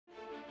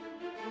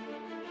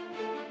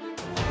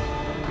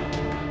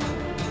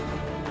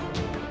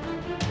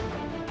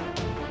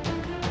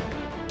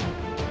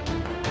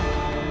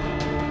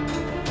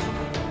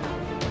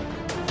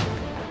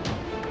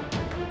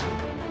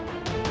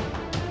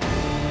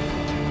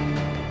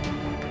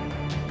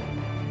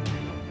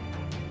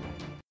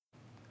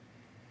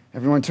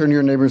Everyone turn to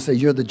your neighbor and say,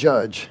 you're the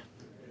judge.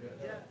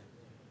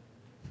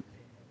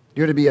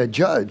 You're to be a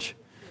judge.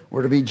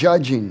 We're to be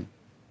judging.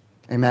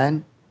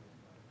 Amen?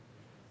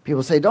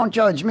 People say, don't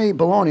judge me.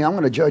 Baloney, I'm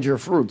going to judge your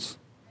fruits.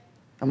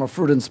 I'm a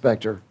fruit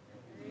inspector.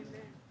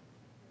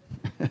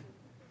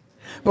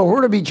 But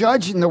we're to be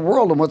judging the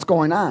world and what's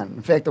going on.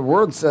 In fact, the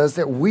word says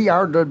that we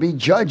are to be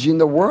judging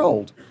the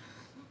world.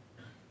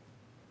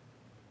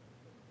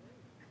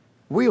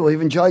 We will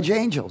even judge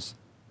angels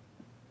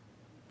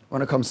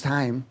when it comes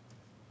time.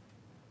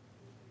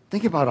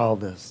 Think about all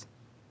this.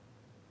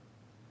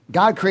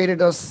 God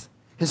created us.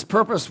 His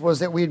purpose was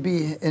that we'd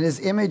be in his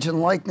image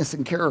and likeness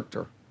and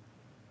character,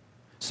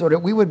 so that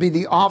we would be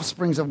the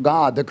offsprings of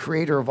God, the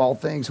creator of all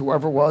things,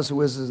 whoever was,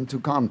 who is, and to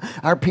come.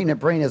 Our peanut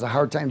brain has a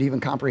hard time to even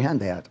comprehend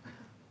that.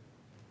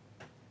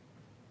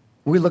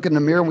 We look in the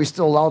mirror and we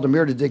still allow the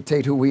mirror to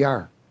dictate who we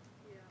are.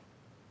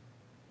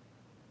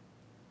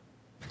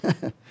 Yeah.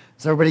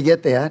 Does everybody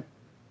get that?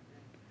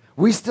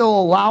 We still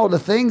allow the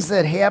things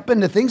that happen,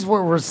 the things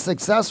where we're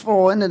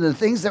successful in, and the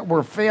things that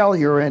we're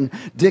failure in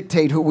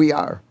dictate who we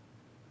are.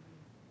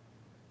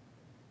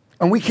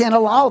 And we can't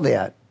allow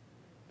that.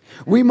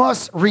 We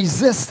must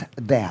resist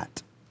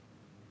that.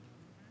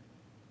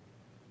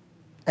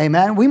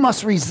 Amen? We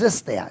must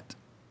resist that.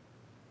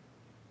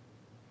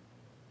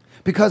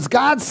 Because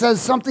God says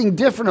something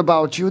different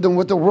about you than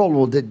what the world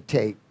will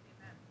dictate.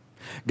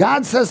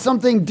 God says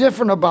something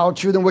different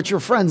about you than what your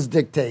friends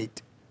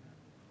dictate.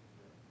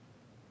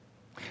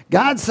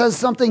 God says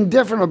something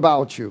different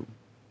about you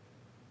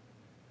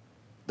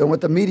than what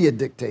the media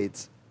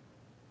dictates,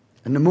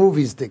 and the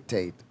movies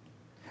dictate,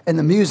 and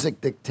the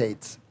music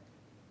dictates.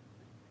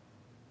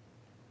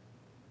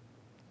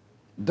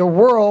 The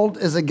world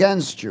is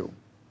against you.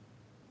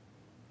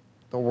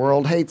 The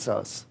world hates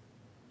us.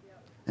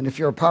 And if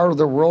you're a part of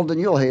the world, then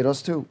you'll hate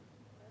us too.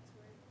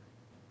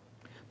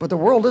 But the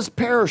world is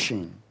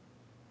perishing.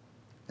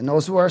 And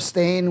those who are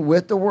staying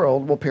with the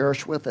world will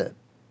perish with it.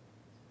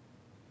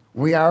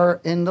 We are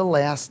in the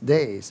last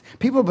days.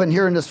 People have been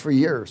hearing this for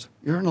years.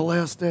 You're in the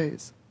last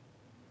days.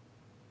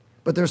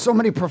 But there's so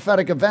many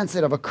prophetic events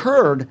that have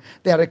occurred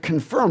that it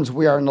confirms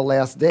we are in the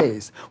last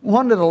days.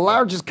 One of the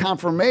largest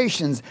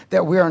confirmations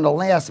that we are in the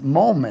last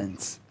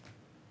moments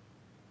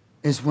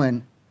is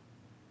when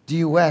the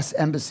U.S.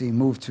 Embassy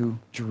moved to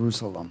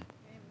Jerusalem.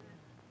 Amen.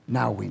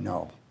 Now we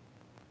know.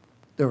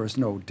 There is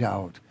no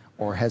doubt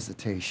or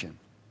hesitation.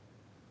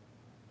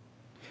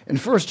 In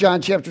 1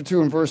 John chapter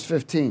 2 and verse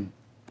 15.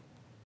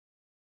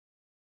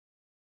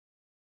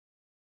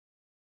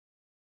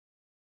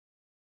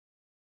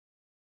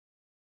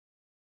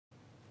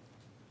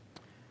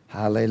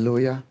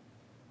 Hallelujah.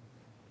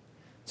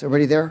 Is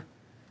everybody there?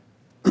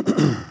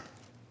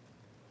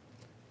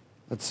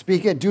 Let's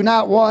speak it. Do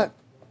not what?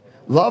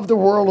 Love the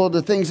world or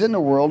the things in the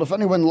world. If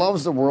anyone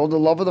loves the world, the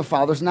love of the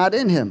Father is not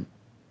in him.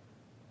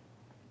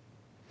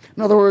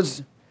 In other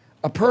words,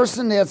 a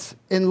person that's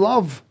in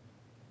love,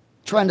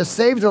 trying to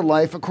save their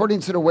life according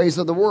to the ways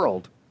of the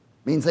world,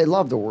 means they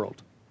love the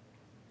world.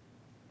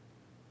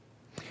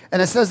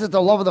 And it says that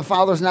the love of the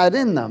Father is not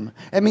in them.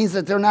 It means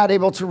that they're not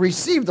able to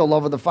receive the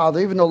love of the Father,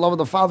 even though the love of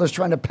the Father is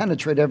trying to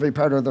penetrate every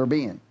part of their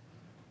being.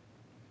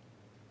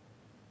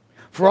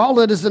 For all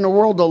that is in the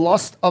world, the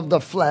lust of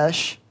the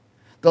flesh,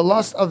 the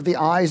lust of the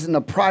eyes, and the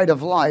pride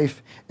of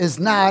life is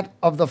not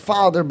of the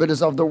Father, but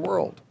is of the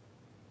world.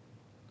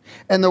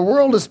 And the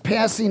world is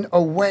passing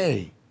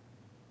away.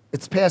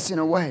 It's passing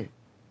away.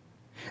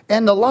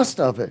 And the lust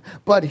of it.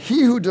 But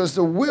he who does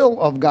the will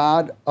of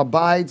God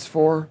abides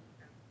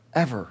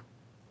forever.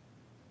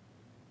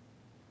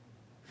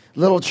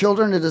 Little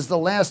children, it is the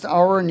last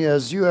hour, and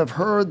as you have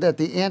heard that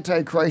the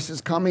Antichrist is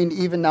coming,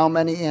 even now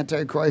many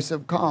Antichrists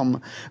have come,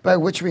 by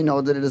which we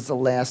know that it is the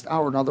last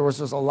hour. In other words,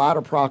 there's a lot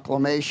of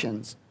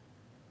proclamations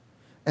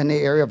in the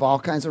area of all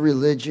kinds of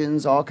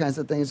religions, all kinds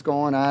of things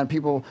going on.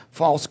 People,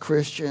 false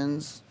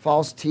Christians,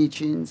 false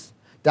teachings,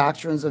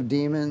 doctrines of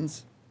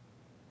demons.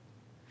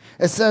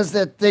 It says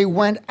that they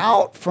went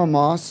out from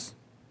us,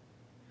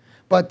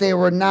 but they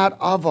were not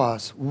of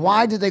us.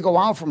 Why did they go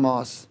out from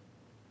us?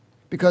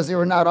 Because they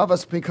were not of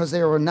us, because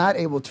they were not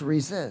able to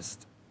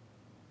resist.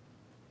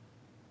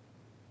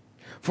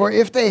 For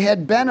if they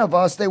had been of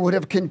us, they would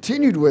have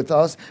continued with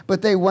us,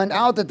 but they went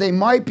out that they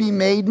might be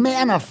made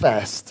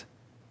manifest,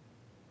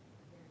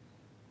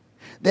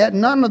 that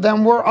none of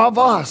them were of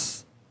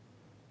us.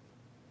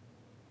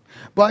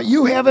 But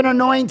you have an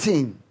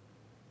anointing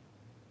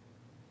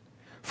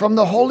from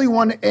the Holy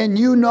One, and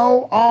you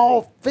know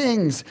all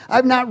things.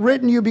 I've not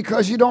written you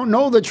because you don't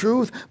know the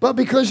truth, but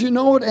because you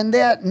know it, and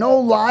that no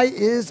lie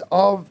is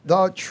of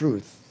the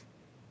truth.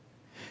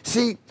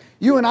 See,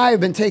 you and I have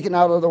been taken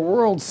out of the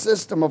world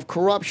system of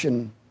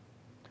corruption,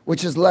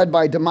 which is led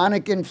by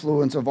demonic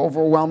influence of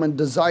overwhelming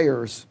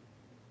desires.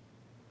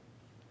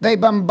 They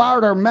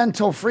bombard our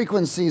mental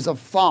frequencies of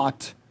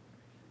thought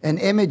and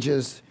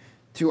images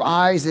through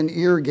eyes and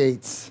ear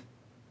gates.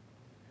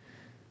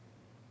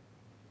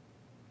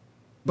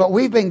 But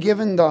we've been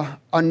given the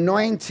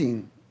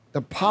anointing,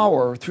 the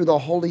power through the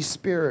Holy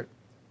Spirit.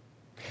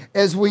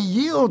 As we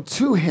yield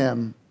to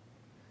him,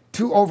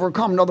 to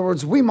overcome. In other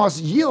words, we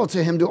must yield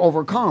to him to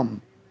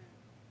overcome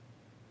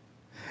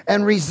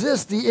and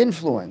resist the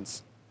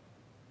influence.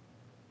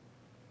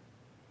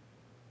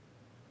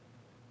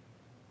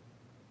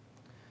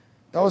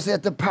 Those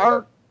that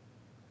depart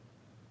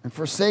and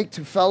forsake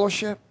to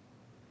fellowship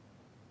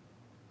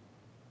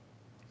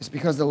is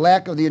because of the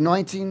lack of the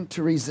anointing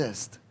to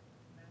resist.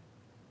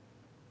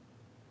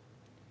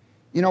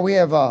 You know, we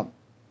have a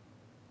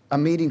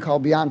meeting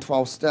called Beyond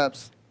 12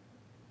 Steps.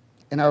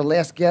 In our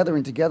last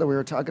gathering together, we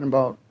were talking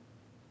about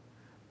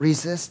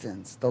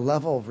resistance, the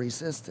level of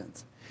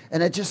resistance.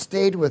 And it just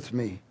stayed with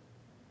me.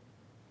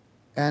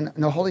 And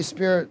the Holy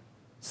Spirit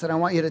said, I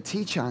want you to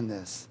teach on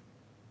this.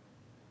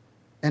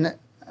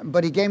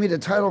 But he gave me the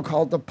title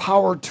called The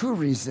Power to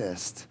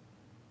Resist.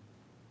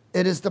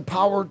 It is the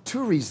power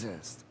to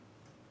resist.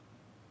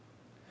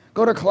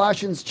 Go to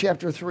Colossians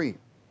chapter 3.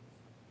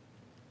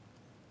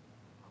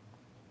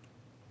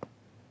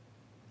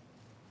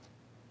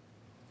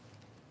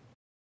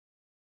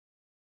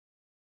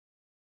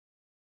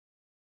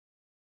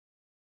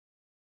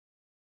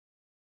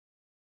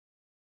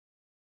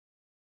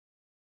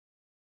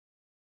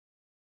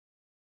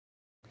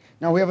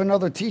 Now, we have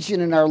another teaching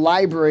in our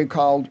library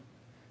called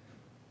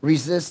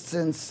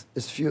Resistance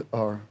is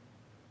Futile.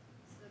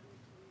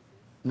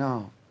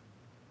 No.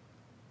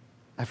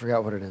 I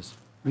forgot what it is.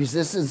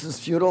 Resistance is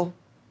futile?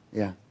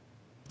 Yeah.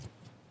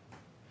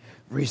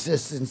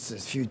 Resistance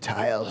is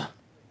futile.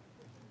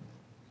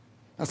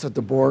 That's what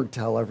the Borg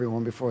tell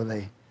everyone before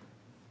they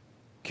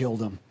killed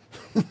them.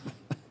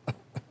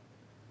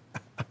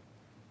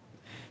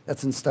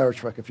 That's in Star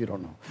Trek if you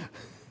don't know.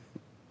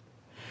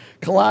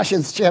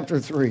 Colossians chapter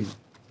 3.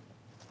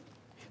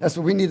 That's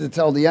what we need to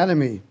tell the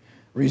enemy.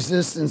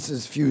 Resistance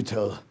is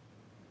futile.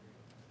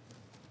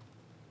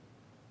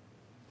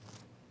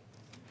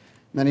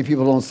 Many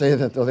people don't say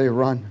that, though. They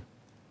run.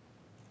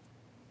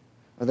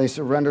 Or they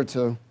surrender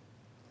to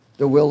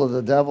the will of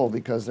the devil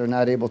because they're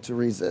not able to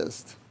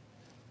resist.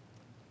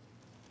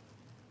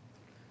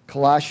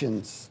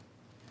 Colossians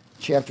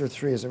chapter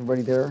 3. Is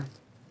everybody there?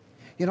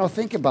 You know,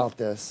 think about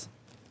this.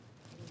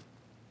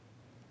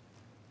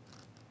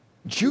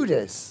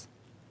 Judas,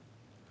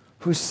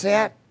 who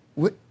sat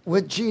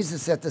with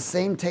Jesus at the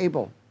same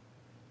table,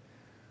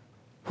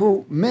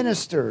 who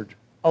ministered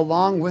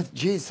along with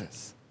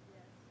Jesus.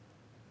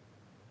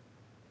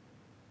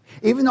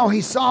 Even though he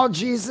saw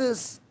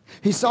Jesus,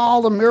 he saw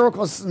all the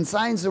miracles and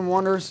signs and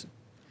wonders,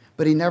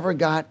 but he never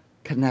got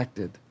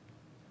connected.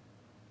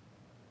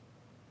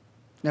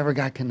 Never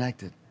got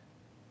connected.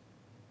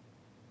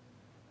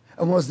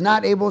 And was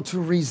not able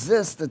to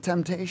resist the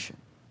temptation.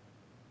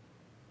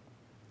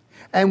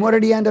 And what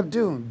did he end up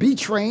doing?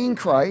 Betraying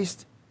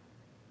Christ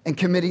and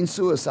committing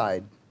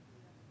suicide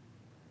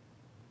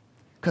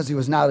because he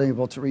was not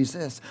able to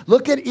resist.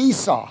 Look at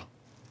Esau.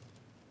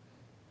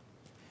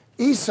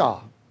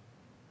 Esau,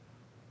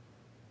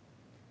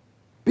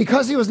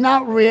 because he was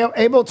not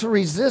able to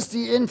resist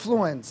the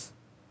influence,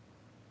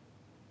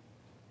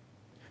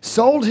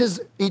 sold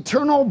his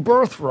eternal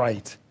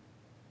birthright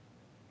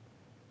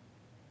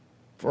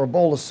for a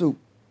bowl of soup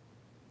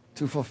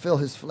to fulfill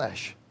his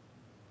flesh.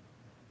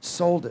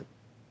 Sold it.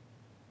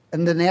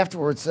 And then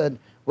afterwards said,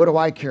 what do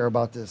I care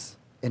about this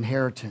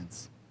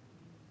inheritance?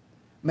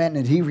 Man,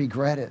 did he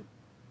regret it?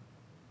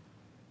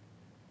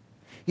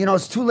 You know,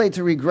 it's too late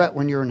to regret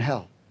when you're in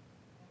hell.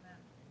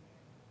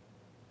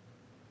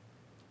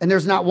 And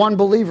there's not one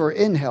believer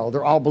in hell.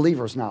 They're all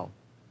believers now.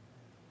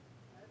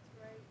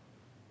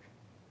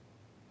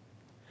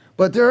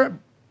 But there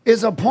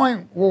is a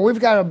point where we've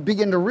got to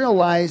begin to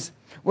realize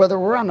whether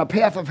we're on the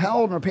path of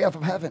hell or the path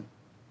of heaven.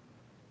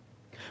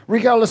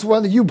 Regardless of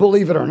whether you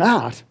believe it or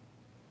not.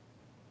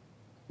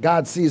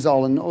 God sees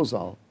all and knows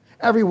all.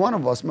 Every one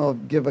of us will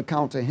give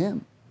account to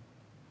him.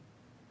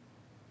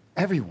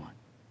 Everyone.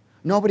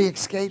 Nobody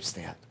escapes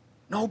that.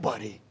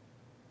 Nobody.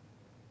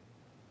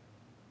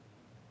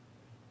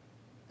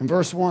 In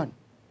verse 1.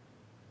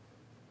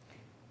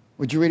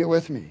 Would you read it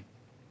with me?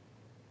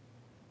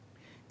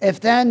 If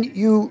then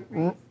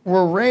you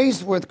were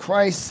raised with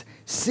Christ,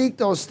 seek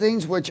those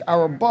things which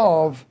are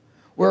above,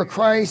 where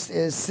Christ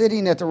is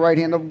sitting at the right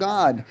hand of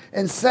God.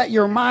 And set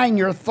your mind,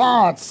 your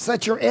thoughts,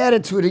 set your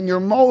attitude and your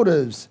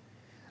motives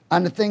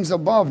on the things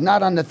above,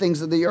 not on the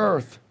things of the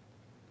earth.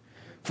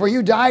 For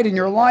you died and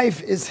your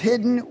life is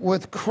hidden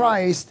with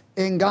Christ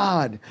in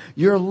God.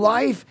 Your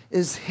life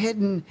is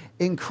hidden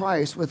in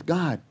Christ with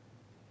God.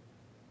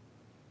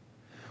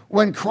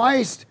 When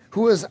Christ,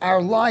 who is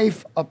our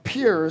life,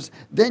 appears,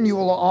 then you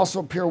will also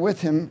appear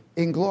with him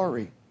in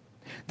glory.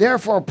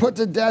 Therefore, put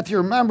to death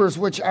your members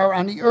which are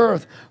on the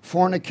earth,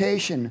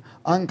 fornication,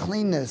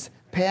 uncleanness,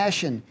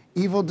 passion,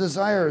 evil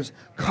desires,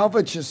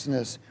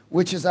 covetousness,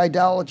 which is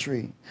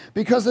idolatry.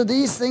 Because of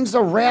these things,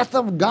 the wrath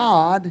of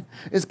God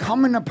is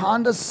coming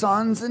upon the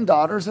sons and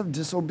daughters of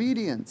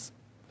disobedience,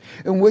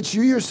 in which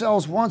you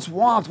yourselves once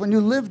walked when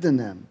you lived in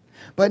them.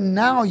 But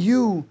now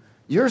you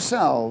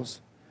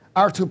yourselves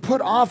are to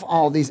put off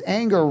all these: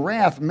 anger,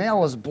 wrath,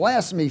 malice,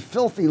 blasphemy,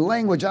 filthy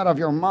language out of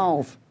your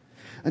mouth.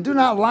 And do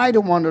not lie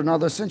to one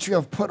another, since you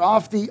have put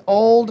off the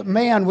old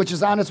man, which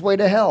is on its way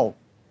to hell,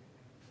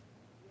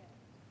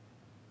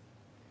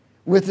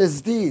 with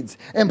his deeds,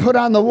 and put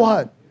on the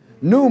what?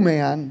 New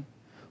man,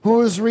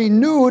 who is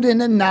renewed in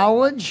the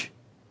knowledge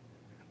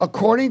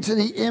according to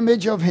the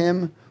image of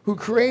him who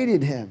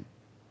created him.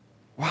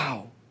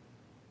 Wow.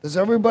 Does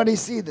everybody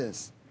see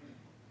this?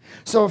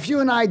 So if you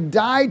and I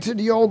died to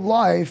the old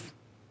life,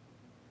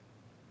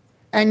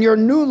 and your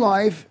new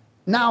life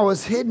now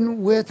is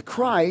hidden with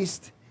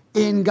Christ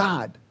in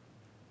God.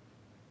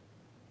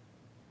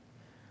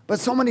 But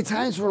so many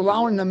times we're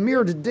allowing the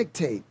mirror to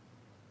dictate.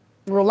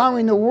 We're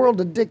allowing the world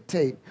to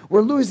dictate.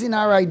 We're losing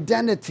our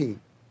identity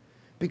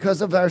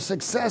because of our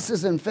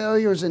successes and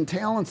failures and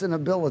talents and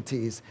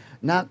abilities,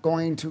 not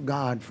going to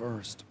God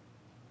first.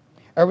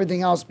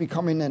 Everything else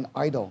becoming an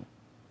idol.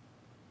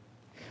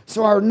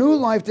 So our new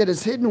life that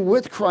is hidden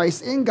with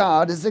Christ in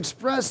God is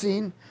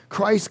expressing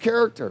Christ's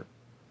character.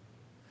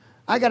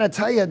 I got to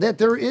tell you that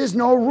there is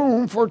no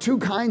room for two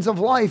kinds of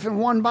life in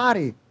one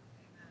body.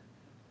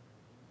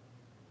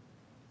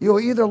 You'll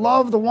either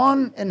love the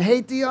one and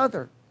hate the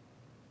other.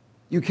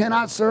 You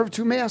cannot serve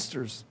two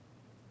masters.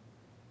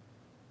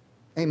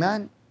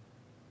 Amen.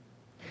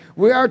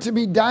 We are to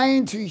be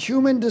dying to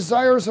human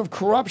desires of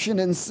corruption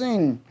and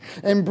sin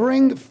and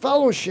bring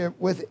fellowship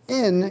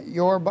within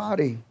your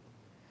body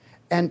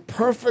and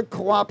perfect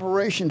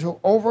cooperation to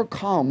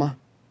overcome,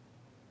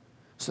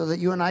 so that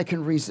you and I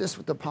can resist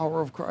with the power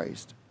of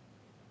Christ.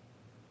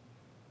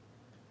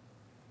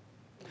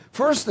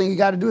 First thing you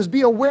got to do is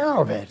be aware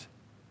of it.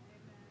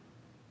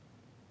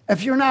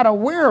 If you're not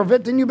aware of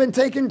it, then you've been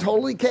taken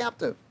totally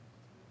captive.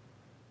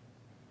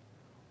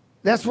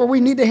 That's where we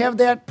need to have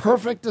that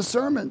perfect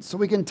discernment so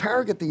we can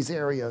target these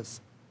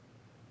areas.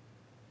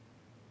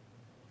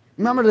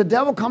 Remember, the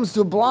devil comes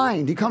to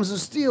blind. He comes to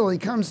steal. He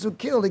comes to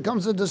kill. He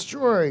comes to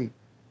destroy.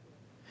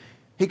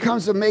 He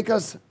comes to make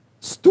us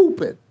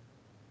stupid,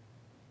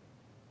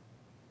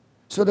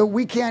 so that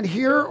we can't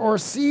hear or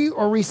see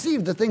or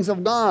receive the things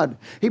of God.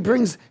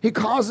 He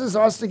causes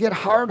us to get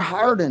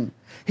hard-hardened.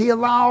 He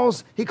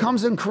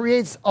comes and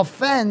creates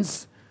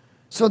offense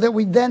so that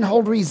we then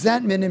hold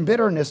resentment and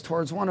bitterness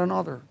towards one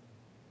another.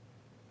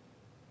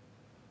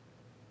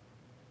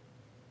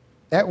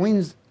 That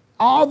means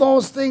all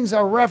those things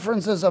are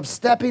references of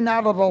stepping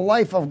out of the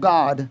life of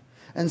God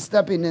and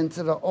stepping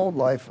into the old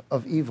life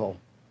of evil.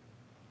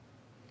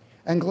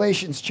 And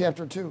Galatians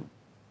chapter 2.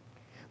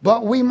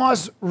 But we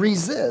must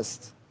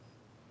resist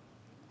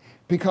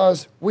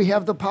because we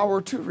have the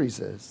power to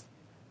resist.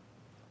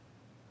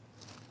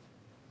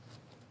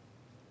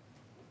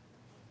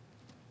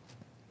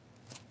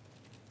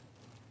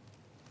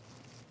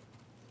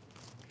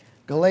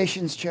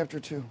 Galatians chapter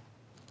 2.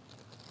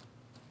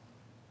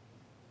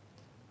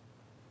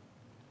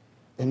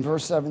 In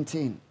verse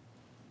 17.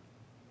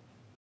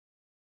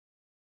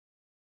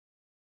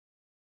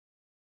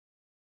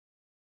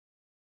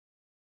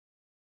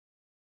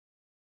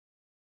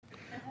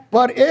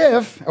 But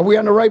if, are we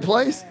on the right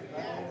place?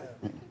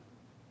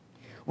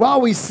 While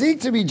we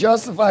seek to be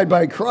justified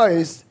by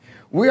Christ,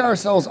 we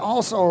ourselves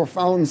also are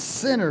found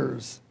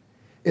sinners.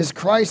 Is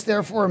Christ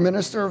therefore a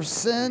minister of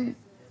sin?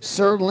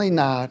 Certainly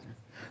not.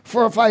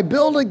 For if I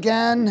build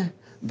again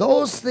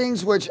those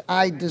things which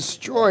I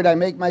destroyed, I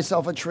make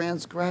myself a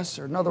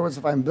transgressor. In other words,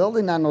 if I'm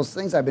building on those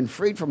things I've been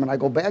freed from and I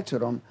go back to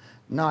them,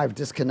 now I've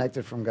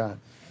disconnected from God.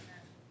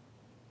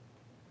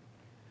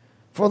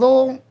 For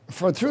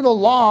through the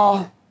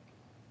law,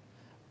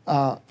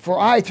 for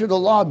I through the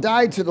law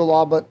died to the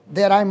law, but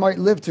that I might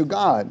live to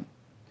God.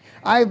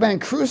 I have been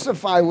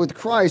crucified with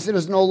Christ. It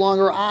is no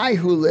longer I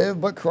who live,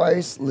 but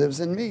Christ lives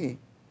in me.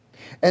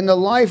 And the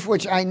life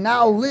which I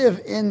now live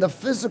in the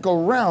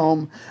physical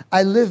realm,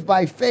 I live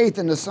by faith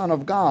in the Son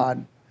of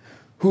God,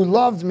 who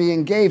loved me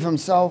and gave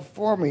himself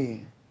for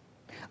me.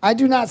 I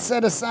do not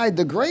set aside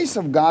the grace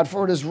of God,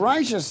 for it is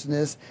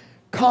righteousness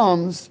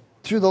comes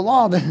through the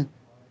law that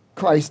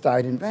Christ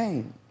died in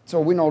vain. So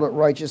we know that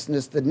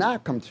righteousness did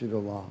not come through the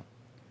law.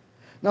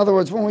 In other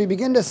words, when we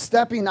begin to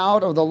stepping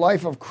out of the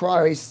life of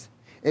Christ,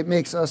 it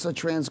makes us a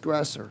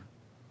transgressor.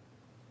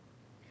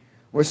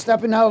 We're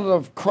stepping out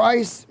of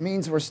Christ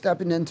means we're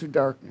stepping into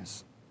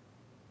darkness.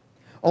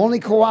 Only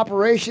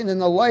cooperation in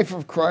the life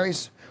of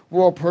Christ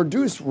will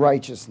produce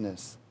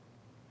righteousness,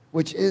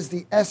 which is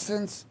the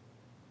essence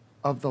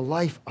of the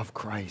life of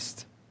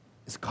Christ.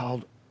 It's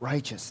called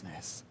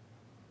righteousness.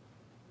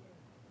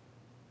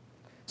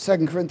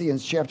 2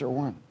 Corinthians chapter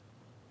 1.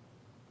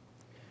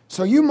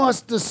 So you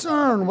must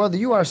discern whether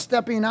you are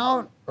stepping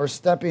out or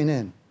stepping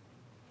in.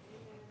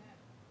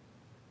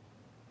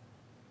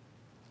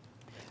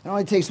 It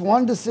only takes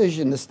one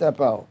decision to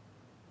step out.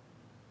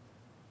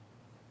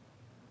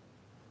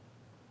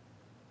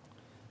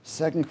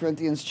 2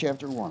 Corinthians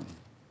chapter 1.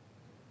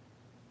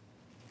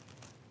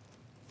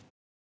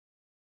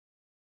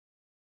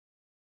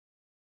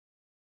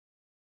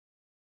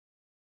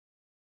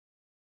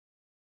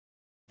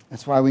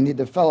 That's why we need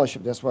to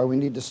fellowship. That's why we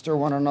need to stir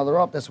one another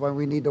up. That's why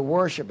we need to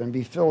worship and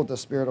be filled with the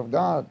Spirit of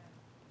God.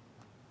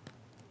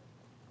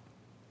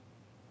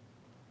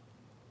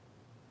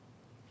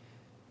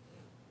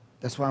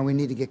 That's why we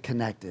need to get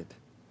connected.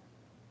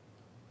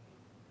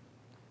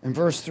 In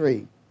verse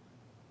 3,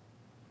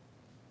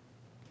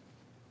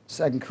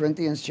 2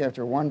 Corinthians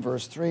chapter 1,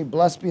 verse 3,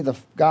 blessed be the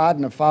God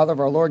and the Father of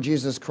our Lord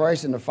Jesus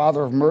Christ, and the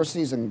Father of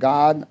mercies and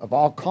God of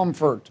all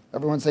comfort.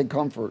 Everyone say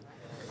comfort.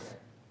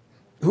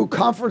 Who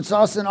comforts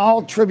us in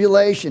all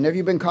tribulation. Have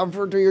you been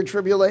comforted through your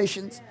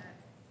tribulations?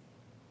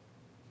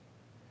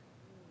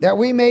 That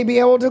we may be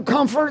able to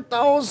comfort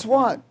those,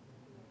 what?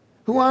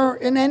 Who are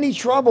in any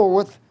trouble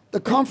with the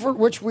comfort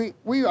which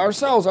we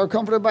ourselves are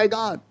comforted by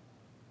God.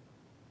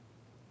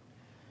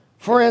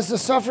 For as the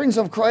sufferings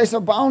of Christ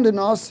abound in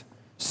us,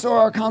 so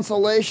our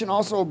consolation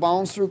also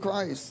abounds through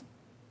Christ.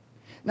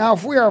 Now,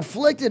 if we are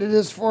afflicted, it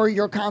is for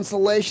your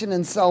consolation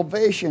and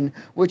salvation,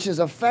 which is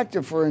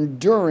effective for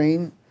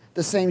enduring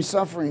the same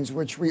sufferings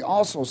which we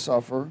also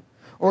suffer.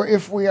 Or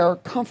if we are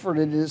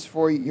comforted, it is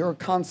for your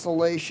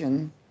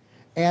consolation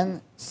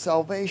and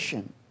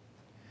salvation.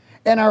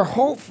 And our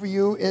hope for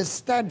you is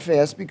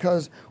steadfast,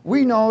 because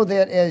we know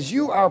that as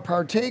you are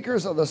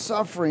partakers of the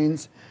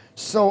sufferings,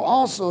 so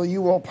also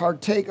you will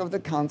partake of the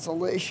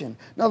consolation.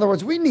 In other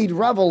words, we need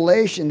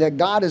revelation that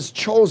God has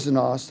chosen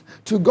us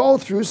to go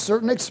through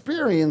certain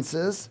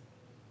experiences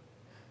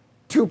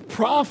to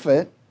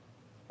profit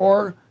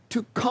or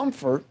to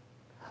comfort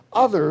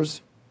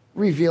others,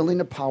 revealing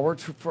the power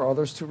for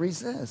others to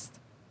resist.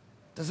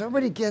 Does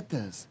everybody get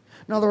this?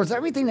 In other words,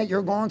 everything that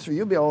you're going through,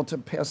 you'll be able to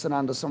pass it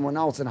on to someone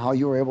else and how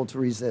you were able to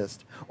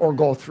resist or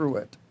go through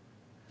it.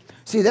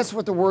 See, that's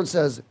what the word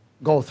says,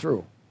 go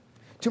through.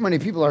 Too many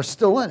people are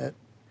still in it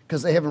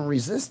because they haven't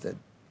resisted.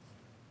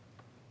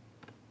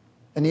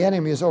 And the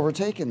enemy has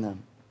overtaken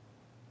them.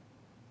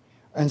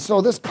 And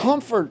so this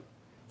comfort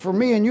for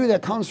me and you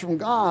that comes from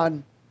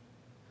God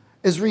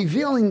is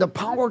revealing the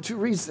power to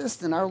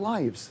resist in our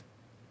lives.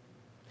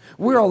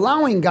 We're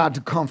allowing God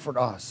to comfort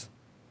us.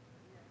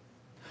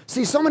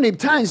 See, so many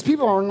times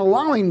people aren't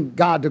allowing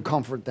God to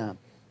comfort them.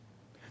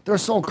 They're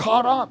so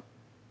caught up,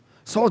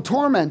 so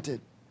tormented,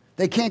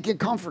 they can't get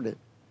comforted.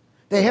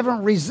 They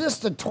haven't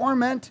resisted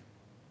torment,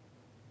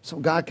 so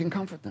God can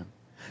comfort them.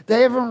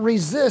 They haven't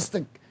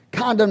resisted the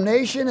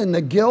condemnation and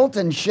the guilt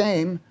and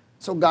shame,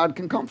 so God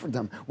can comfort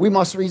them. We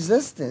must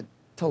resist it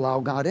to allow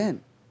God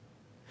in.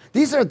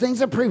 These are things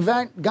that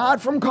prevent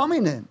God from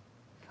coming in.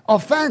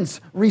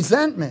 Offense,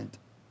 resentment,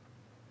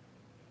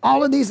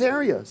 all of these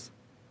areas.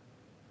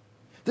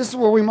 This is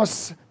where we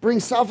must bring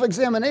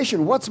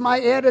self-examination. What's my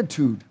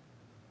attitude?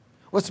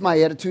 What's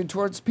my attitude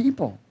towards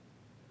people?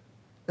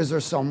 Is there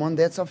someone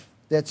that's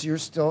you're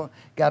still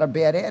got a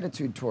bad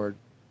attitude toward?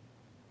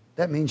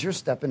 That means you're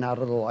stepping out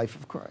of the life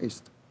of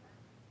Christ.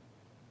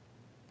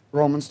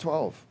 Romans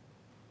 12.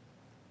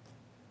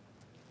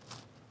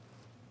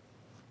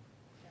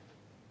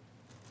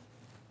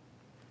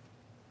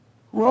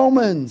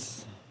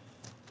 Romans.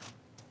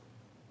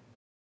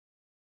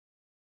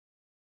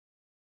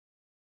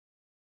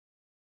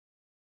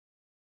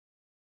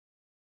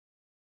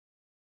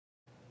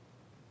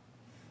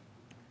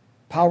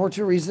 Power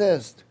to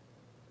resist.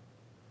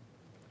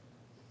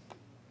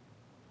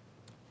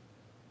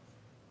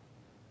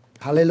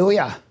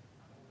 Hallelujah.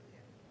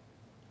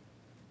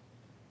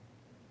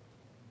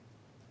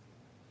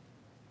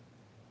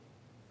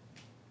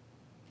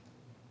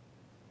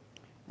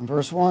 In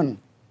verse 1,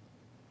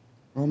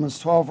 Romans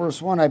 12,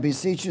 verse 1, I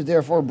beseech you,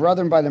 therefore,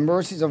 brethren, by the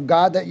mercies of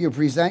God, that you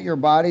present your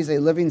bodies a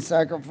living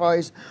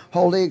sacrifice,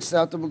 wholly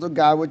acceptable to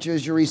God, which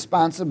is your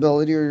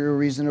responsibility or your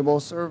reasonable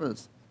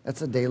service.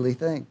 That's a daily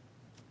thing.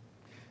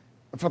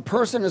 If a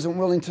person isn't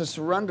willing to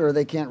surrender,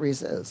 they can't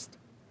resist.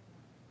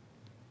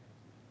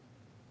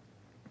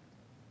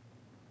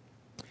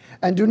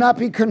 And do not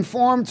be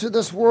conformed to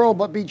this world,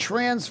 but be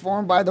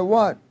transformed by the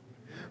what?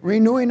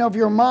 Renewing of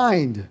your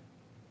mind,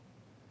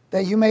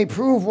 that you may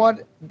prove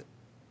what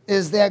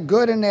is that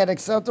good and that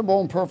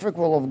acceptable and perfect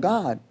will of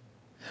God.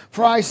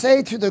 For I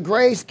say, through the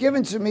grace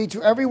given to me,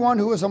 to everyone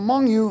who is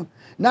among you,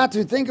 not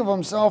to think of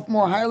himself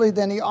more highly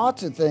than he ought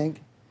to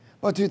think,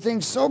 but to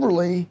think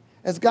soberly,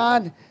 as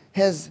God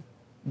has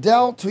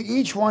dealt to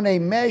each one a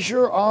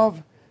measure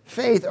of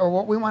faith, or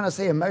what we want to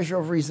say, a measure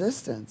of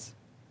resistance,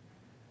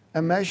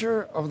 a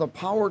measure of the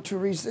power to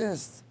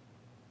resist.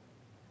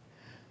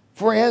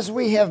 For as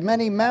we have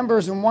many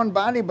members in one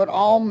body, but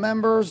all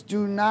members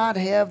do not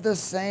have the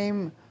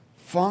same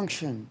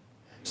function.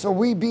 So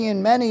we,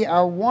 being many,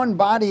 are one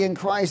body in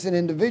Christ and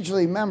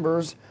individually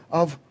members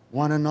of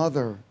one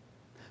another.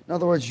 In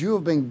other words, you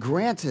have been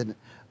granted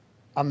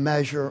a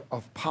measure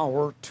of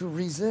power to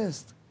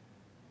resist.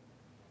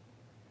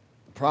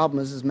 The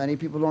problem is many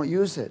people don't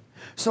use it.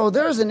 So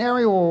there's an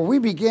area where we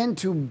begin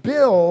to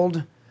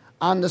build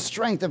on the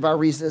strength of our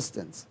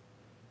resistance.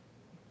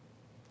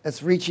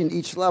 It's reaching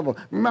each level.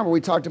 Remember, we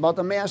talked about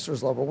the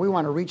master's level. We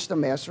want to reach the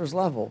master's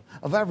level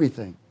of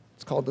everything.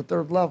 It's called the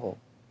third level.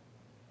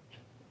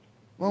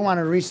 We want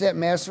to reach that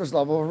master's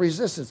level of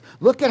resistance.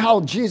 Look at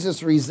how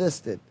Jesus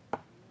resisted.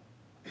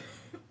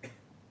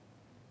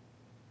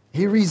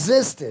 He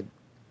resisted.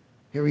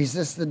 He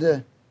resisted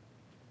the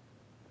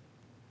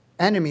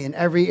enemy in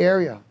every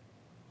area.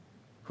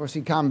 Of course,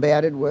 he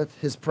combated with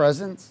his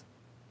presence.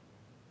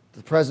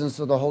 the presence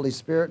of the Holy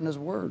Spirit and his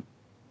word.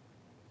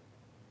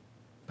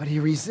 But he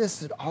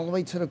resisted all the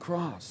way to the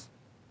cross.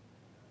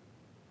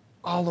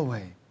 All the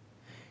way.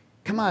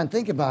 Come on,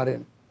 think about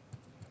it.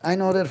 I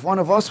know that if one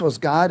of us was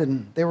God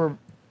and they were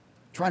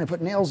trying to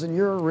put nails in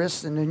your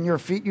wrists and in your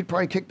feet, you'd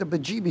probably kick the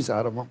bejeebies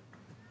out of them.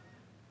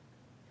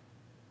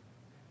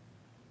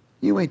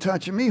 You ain't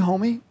touching me,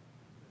 homie.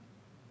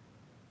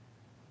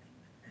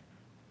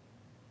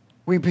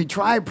 We'd be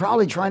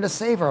probably trying to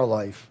save our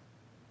life.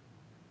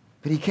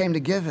 But he came to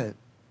give it.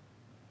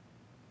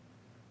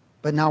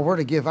 But now we're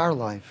to give our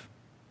life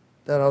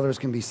that others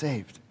can be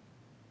saved.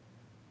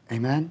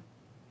 Amen?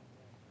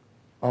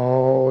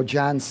 Oh,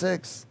 John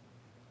 6.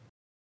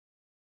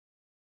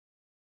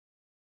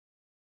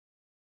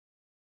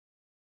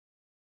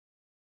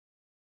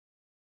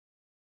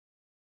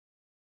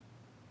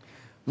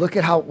 Look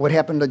at what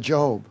happened to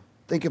Job.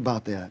 Think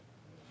about that.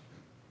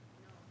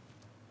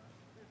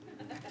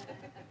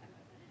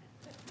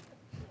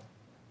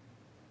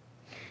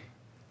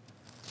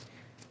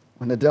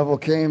 When the devil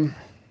came,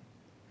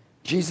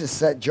 Jesus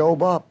set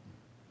Job up.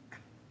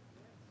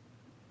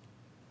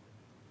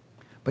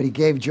 But he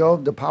gave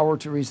Job the power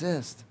to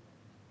resist.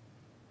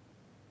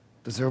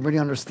 Does everybody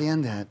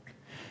understand that?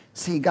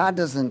 See, God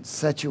doesn't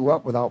set you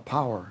up without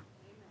power.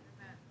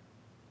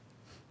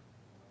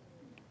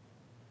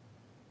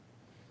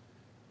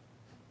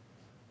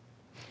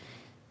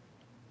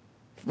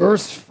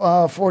 Verse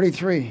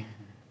 43,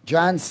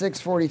 John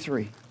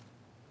 6:43.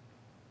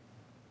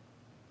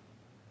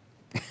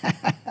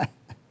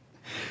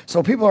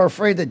 So people are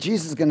afraid that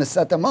Jesus is going to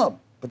set them up,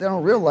 but they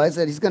don't realize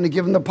that he's going to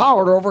give them the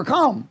power to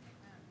overcome.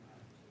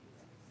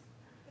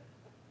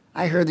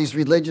 I hear these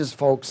religious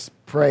folks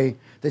pray.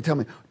 They tell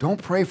me, don't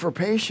pray for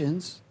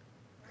patience.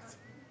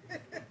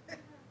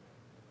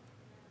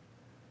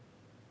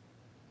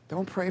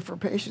 Don't pray for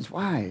patience.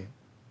 Why?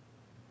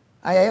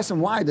 I asked them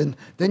why. Then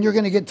you're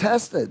going to get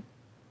tested.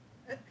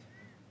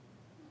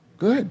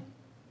 Good.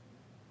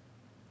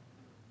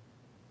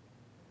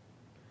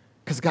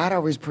 Because God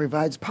always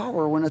provides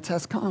power when a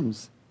test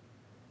comes.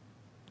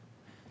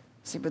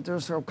 See, but they're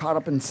so caught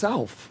up in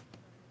self.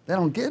 They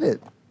don't get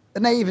it.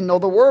 And they even know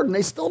the word, and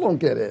they still don't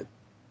get it.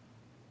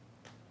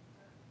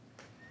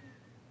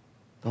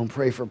 Don't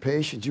pray for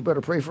patience. You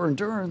better pray for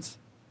endurance.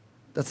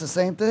 That's the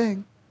same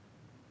thing.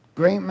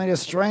 Grant me the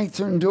strength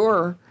to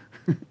endure.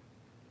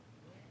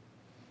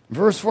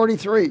 Verse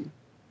 43.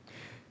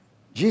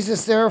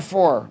 Jesus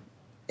therefore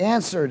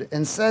answered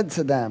and said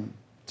to them,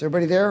 is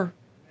everybody there?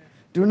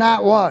 Do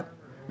not what?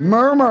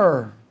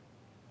 Murmur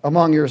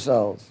among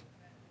yourselves.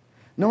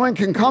 No one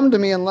can come to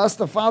me unless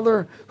the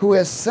Father who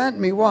has sent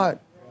me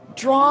what?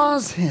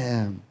 Draws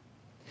him.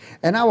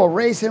 And I will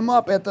raise him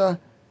up at the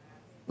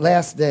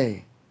last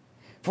day.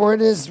 For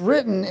it is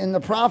written in the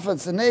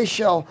prophets, and they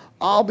shall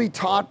all be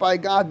taught by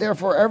God.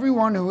 Therefore,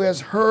 everyone who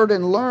has heard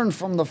and learned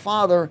from the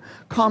Father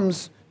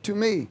comes to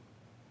me.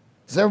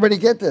 Does everybody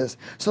get this?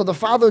 So the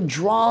Father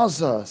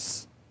draws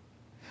us.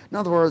 In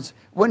other words,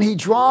 when he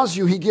draws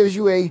you, he gives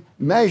you a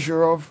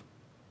measure of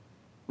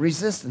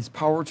resistance,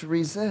 power to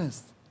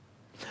resist.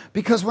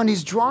 Because when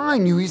he's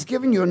drawing you, he's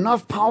giving you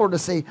enough power to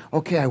say,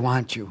 okay, I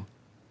want you.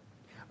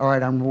 All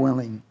right, I'm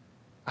willing.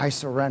 I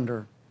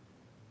surrender.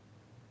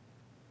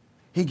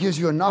 He gives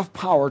you enough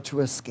power to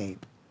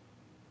escape.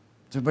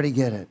 Does everybody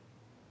get it?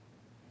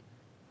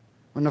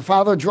 When the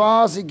Father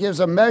draws, he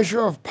gives a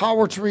measure of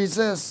power to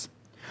resist.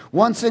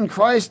 Once in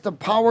Christ, the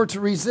power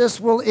to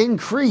resist will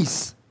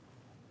increase.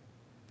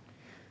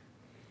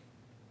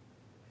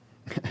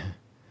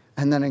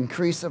 And then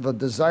increase of a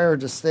desire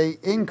to stay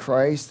in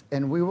Christ,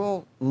 and we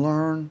will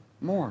learn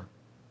more.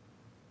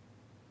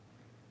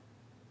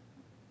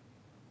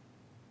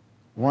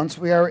 Once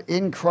we are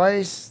in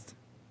Christ,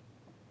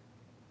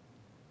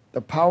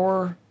 the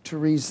power to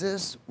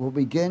resist will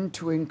begin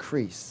to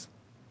increase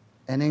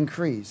and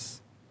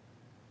increase.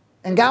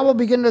 And God will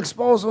begin to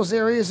expose those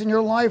areas in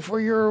your life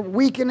where you're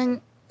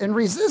weakening in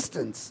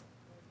resistance.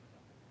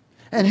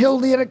 And he'll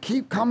let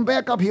it come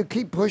back up. He'll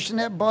keep pushing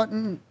that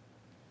button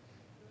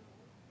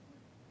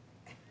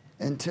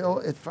until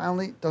it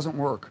finally doesn't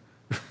work.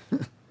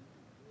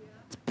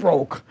 It's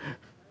broke.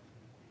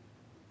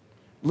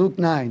 Luke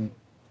 9.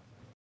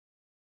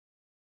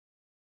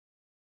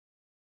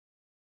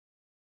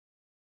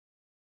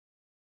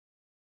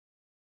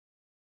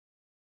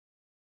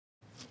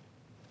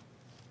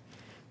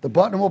 The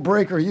button will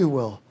break or you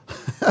will.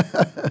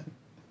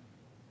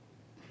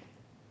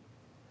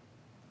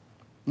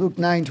 Luke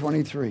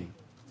 9:23.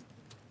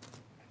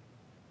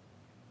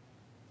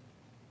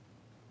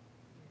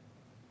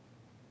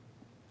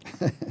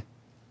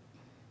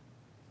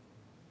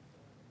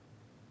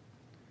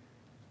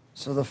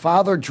 So the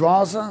Father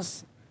draws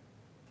us.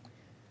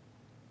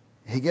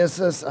 He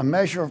gives us a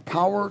measure of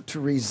power to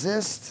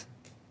resist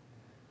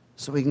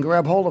so we can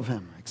grab hold of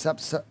him,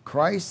 accept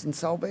Christ and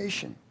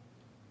salvation.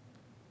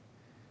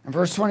 In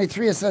verse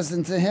 23 it says,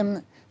 and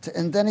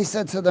then he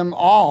said to them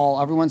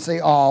all, everyone say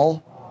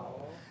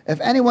all.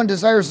 If anyone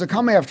desires to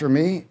come after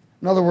me,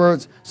 in other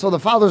words, so the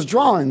Father's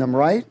drawing them,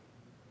 right?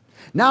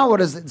 Now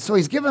what is it? So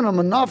he's given them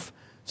enough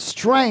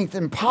strength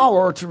and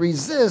power to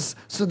resist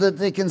so that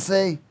they can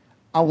say,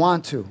 I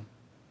want to.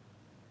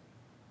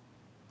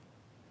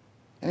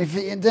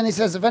 And then he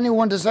says, if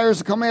anyone desires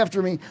to come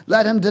after me,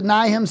 let him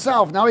deny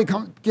himself. Now he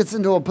gets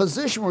into a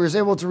position where he's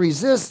able to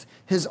resist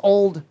his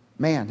old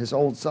man, his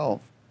old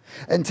self,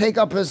 and take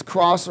up his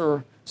cross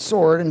or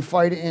sword and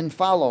fight and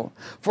follow.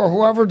 For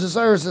whoever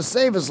desires to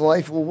save his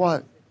life will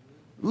what?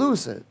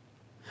 Lose it.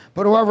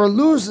 But whoever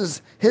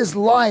loses his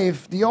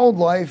life, the old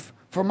life,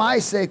 for my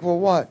sake will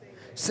what?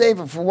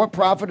 Save it. For what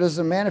profit is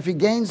a man if he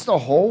gains the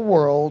whole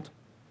world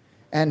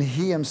and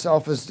he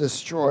himself is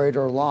destroyed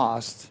or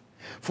lost?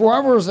 For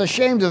whoever is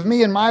ashamed of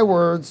me and my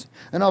words,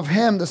 and of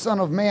him the Son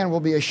of Man will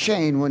be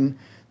ashamed when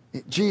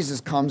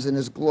Jesus comes in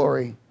his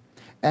glory,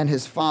 and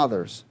his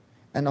fathers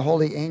and the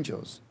holy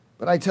angels.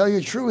 But I tell you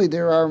truly,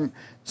 there are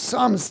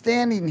some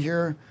standing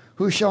here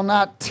who shall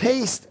not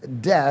taste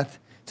death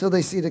till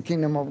they see the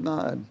kingdom of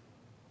God.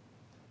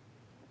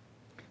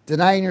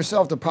 Denying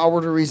yourself the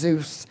power to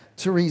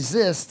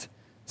resist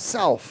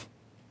self,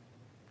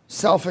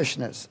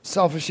 selfishness,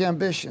 selfish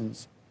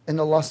ambitions, and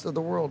the lust of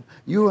the world.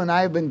 You and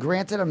I have been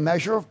granted a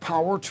measure of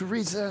power to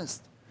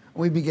resist.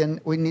 We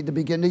need to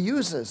begin to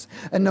use this.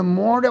 And the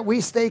more that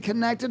we stay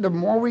connected, the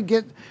more we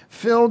get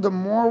filled, the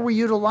more we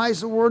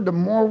utilize the word, the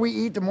more we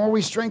eat, the more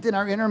we strengthen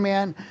our inner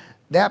man,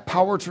 that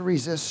power to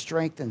resist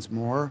strengthens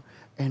more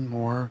and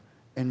more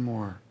and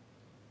more.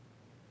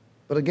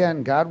 But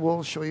again, God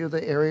will show you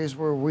the areas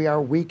where we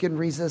are weak in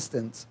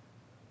resistance.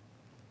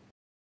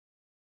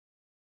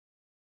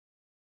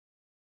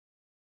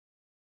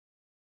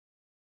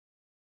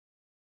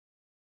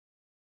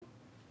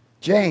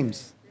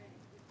 James.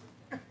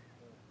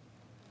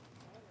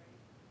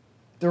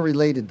 They're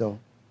related, though.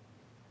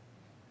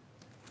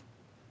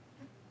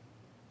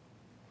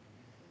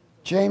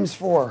 James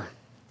 4.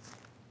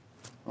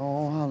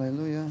 Oh,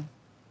 hallelujah.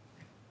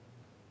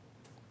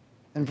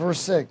 And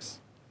verse 6.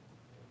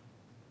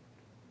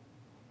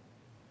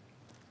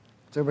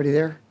 Is everybody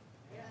there?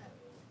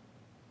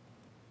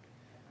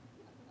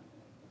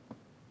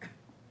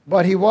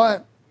 But he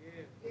what?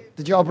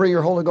 Did y'all bring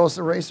your Holy Ghost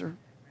eraser?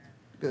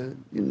 Good.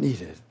 You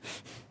need it.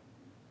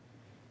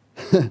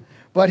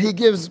 But he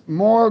gives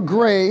more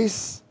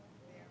grace.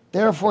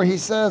 Therefore, he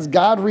says,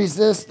 God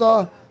resists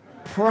the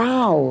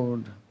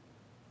proud,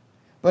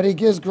 but he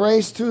gives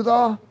grace to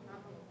the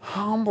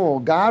humble.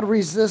 God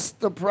resists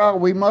the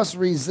proud. We must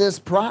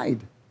resist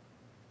pride.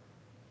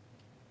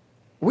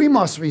 We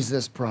must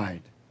resist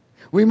pride.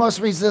 We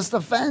must resist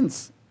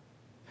offense.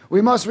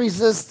 We must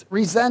resist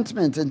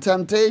resentment and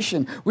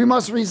temptation. We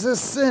must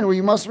resist sin.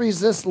 We must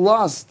resist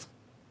lust.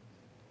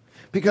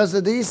 Because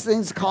of these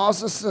things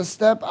cause us to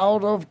step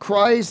out of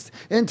Christ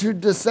into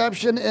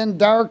deception and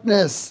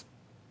darkness.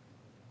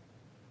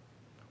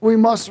 We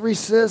must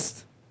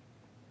resist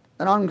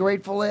an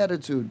ungrateful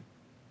attitude.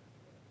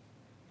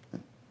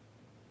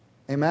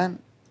 Amen?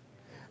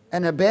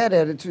 And a bad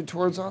attitude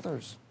towards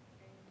others.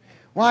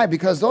 Why?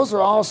 Because those are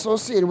all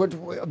associated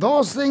with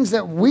those things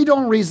that we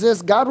don't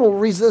resist, God will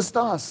resist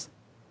us.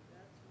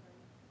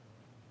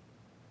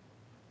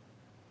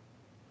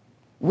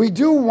 We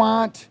do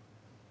want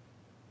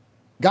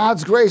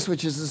God's grace,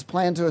 which is his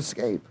plan to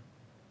escape.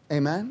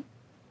 Amen?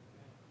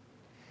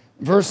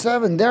 Verse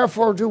 7,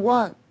 therefore do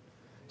what?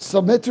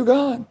 Submit to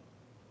God.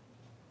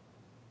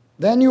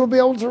 Then you will be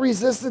able to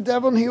resist the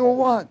devil, and he will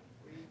what?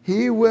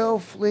 He will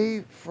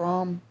flee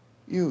from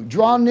you.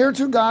 Draw near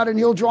to God, and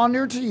he'll draw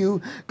near to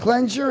you.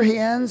 Cleanse your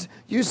hands,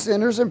 you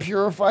sinners, and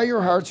purify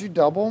your hearts, you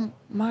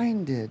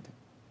double-minded.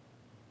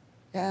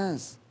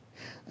 Yes.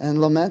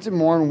 And lament and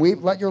mourn,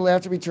 weep, let your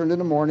laughter be turned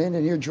into mourning,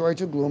 and your joy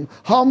to gloom.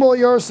 Humble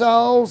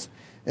yourselves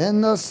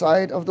in the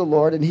sight of the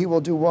Lord, and he will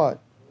do what?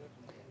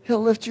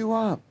 He'll lift you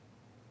up.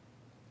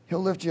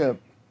 He'll lift you up.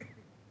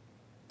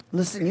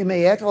 Listen, you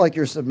may act like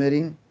you're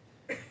submitting,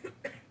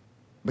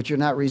 but you're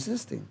not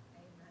resisting.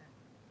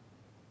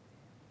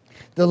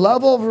 The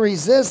level of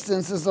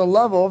resistance is the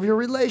level of your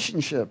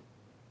relationship.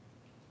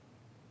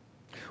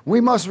 We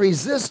must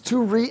resist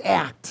to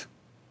react.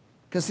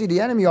 Because, see,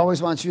 the enemy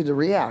always wants you to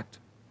react.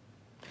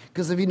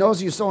 Because if he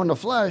knows you sow in the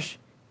flesh,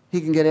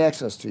 he can get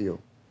access to you.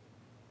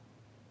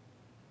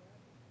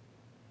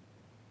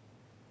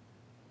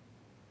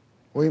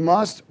 We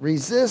must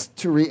resist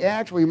to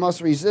react. We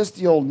must resist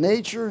the old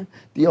nature,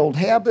 the old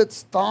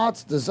habits,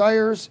 thoughts,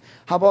 desires.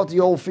 How about the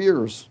old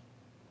fears?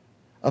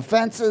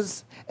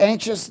 Offenses,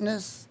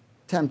 anxiousness,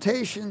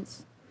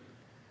 temptations.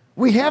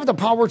 We have the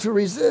power to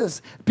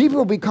resist.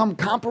 People become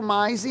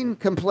compromising,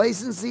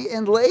 complacency,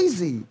 and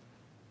lazy.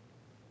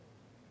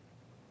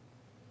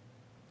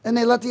 And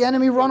they let the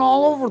enemy run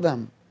all over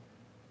them.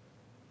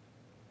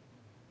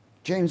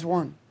 James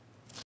 1.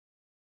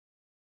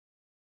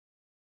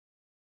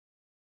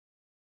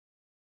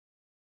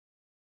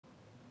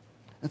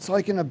 It's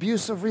like an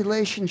abusive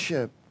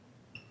relationship.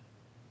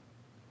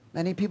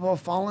 Many people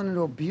have fallen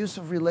into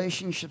abusive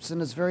relationships,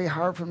 and it's very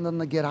hard for them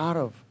to get out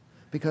of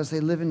because they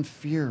live in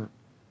fear.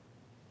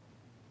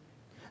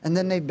 And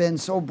then they've been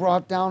so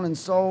brought down and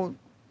so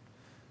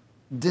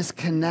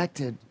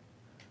disconnected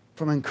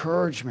from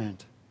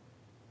encouragement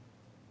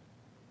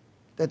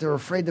that they're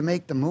afraid to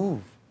make the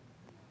move.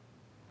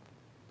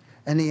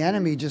 And the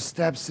enemy just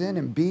steps in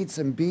and beats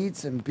and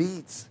beats and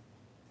beats.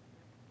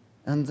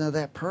 And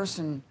that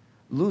person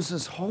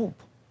loses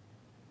hope.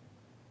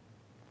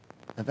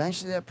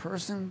 Eventually that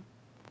person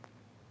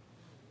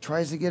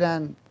tries to get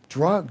on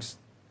drugs,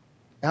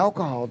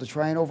 alcohol, to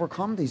try and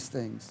overcome these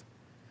things.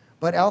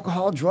 But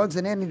alcohol, drugs,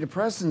 and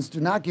antidepressants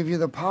do not give you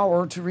the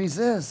power to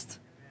resist.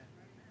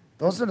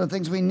 Those are the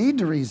things we need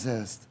to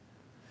resist.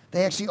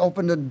 They actually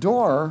open the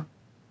door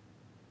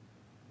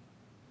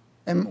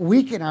and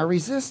weaken our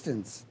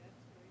resistance.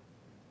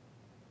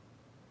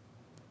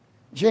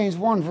 James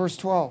 1, verse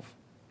 12.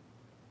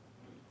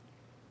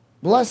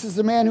 Blessed is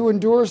the man who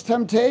endures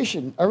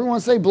temptation. Everyone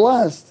say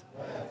blessed.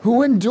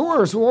 Who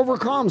endures, who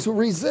overcomes, who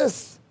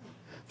resists.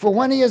 For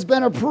when he has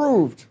been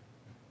approved,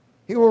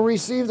 he will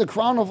receive the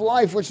crown of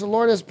life which the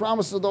Lord has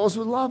promised to those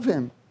who love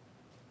him.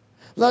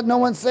 Let no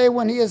one say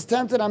when he is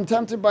tempted, I'm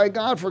tempted by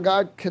God, for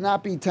God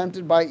cannot be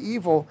tempted by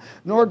evil,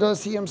 nor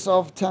does he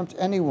himself tempt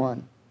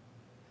anyone.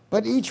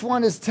 But each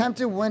one is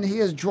tempted when he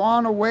is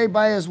drawn away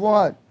by his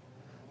what?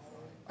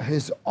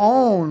 His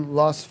own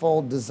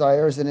lustful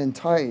desires and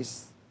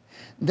enticed.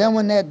 Then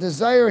when that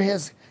desire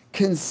has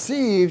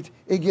conceived,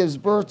 it gives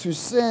birth to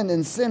sin,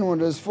 and sin,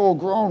 when it is full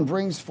grown,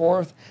 brings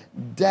forth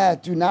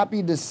death. Do not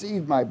be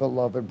deceived, my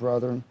beloved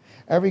brethren.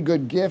 Every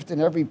good gift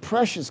and every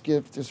precious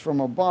gift is from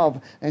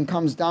above and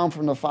comes down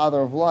from the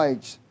Father of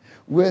lights,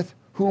 with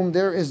whom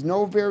there is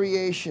no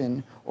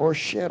variation or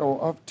shadow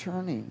of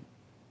turning.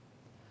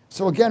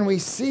 So again, we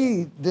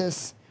see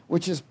this,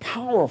 which is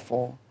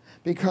powerful,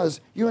 because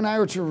you and I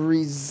are to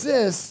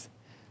resist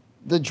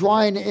the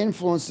drawing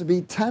influence, to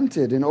be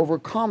tempted and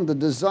overcome the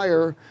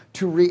desire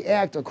to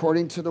react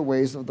according to the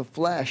ways of the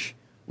flesh.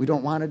 We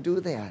don't want to do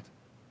that.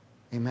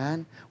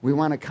 Amen? We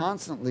want to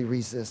constantly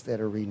resist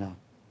that arena.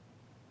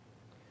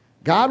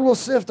 God will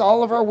sift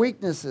all of our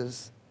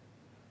weaknesses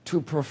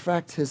to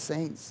perfect his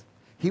saints.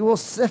 He will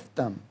sift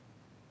them.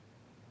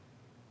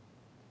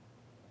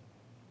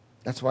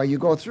 That's why you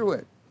go through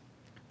it.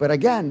 But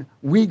again,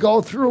 we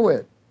go through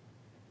it.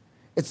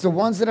 It's the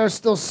ones that are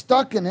still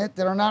stuck in it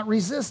that are not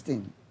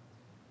resisting.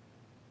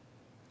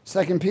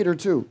 2 Peter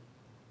 2.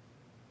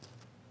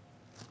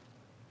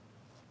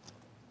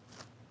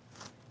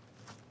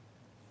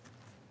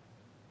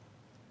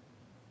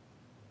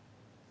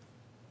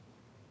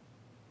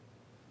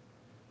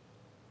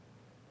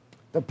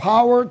 The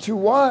power to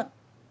what?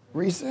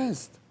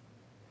 Resist.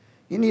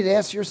 You need to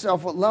ask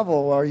yourself, what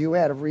level are you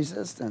at of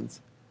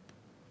resistance?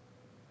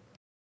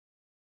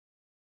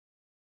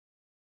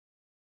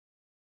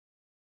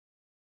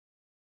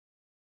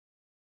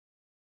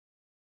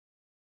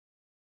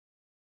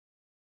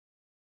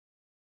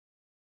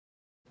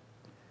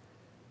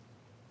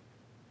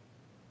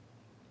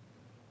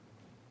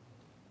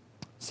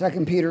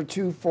 Second Peter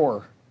 2,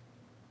 4.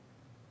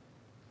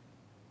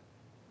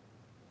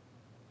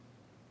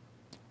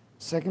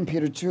 2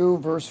 Peter 2,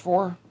 verse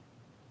 4.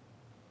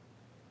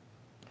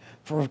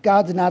 For if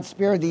God did not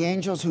spare the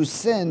angels who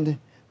sinned,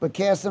 but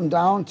cast them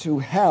down to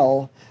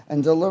hell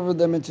and delivered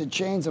them into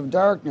chains of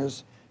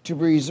darkness to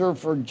be reserved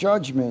for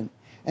judgment,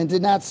 and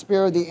did not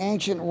spare the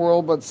ancient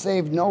world, but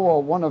saved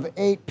Noah, one of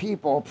 8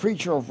 people, a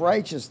preacher of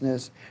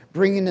righteousness,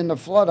 bringing in the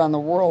flood on the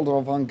world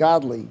of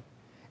ungodly,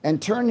 and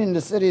turning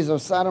the cities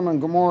of Sodom and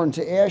Gomorrah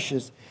into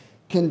ashes,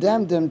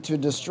 condemned them to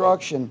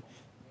destruction,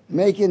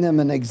 making them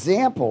an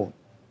example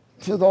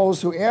to those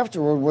who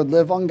afterward would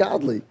live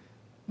ungodly.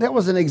 That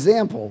was an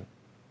example.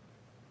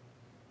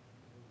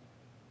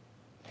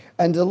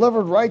 And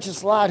delivered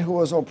righteous Lot, who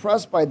was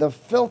oppressed by the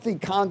filthy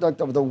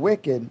conduct of the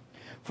wicked,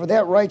 for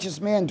that righteous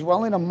man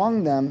dwelling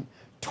among them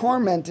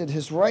tormented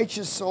his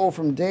righteous soul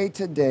from day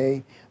to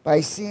day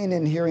by seeing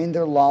and hearing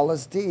their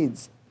lawless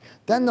deeds.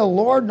 Then the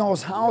Lord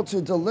knows how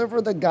to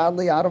deliver the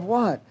godly out of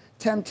what?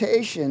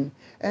 Temptation,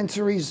 and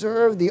to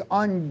reserve the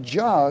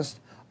unjust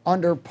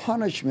under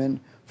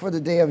punishment for the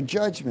day of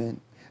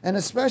judgment, and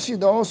especially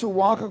those who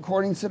walk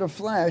according to the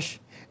flesh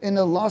in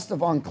the lust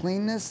of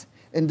uncleanness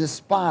and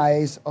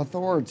despise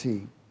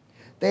authority.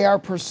 They are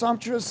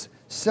presumptuous,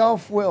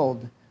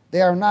 self-willed.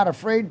 They are not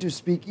afraid to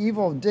speak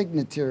evil of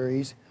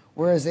dignitaries,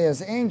 whereas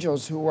as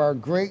angels who are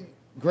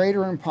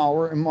greater in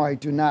power and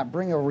might do not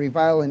bring a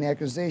reviling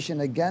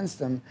accusation against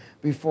them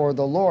before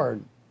the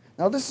Lord.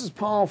 Now this is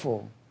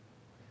powerful,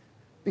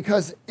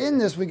 because in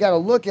this we got to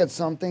look at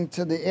something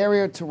to the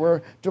area to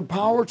where the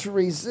power to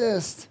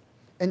resist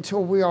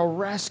until we are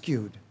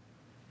rescued.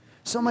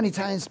 So many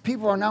times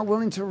people are not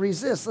willing to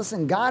resist.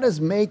 Listen, God is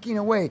making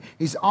a way.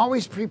 He's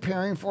always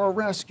preparing for a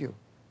rescue.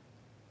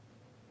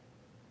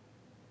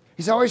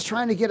 He's always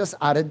trying to get us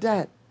out of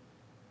debt.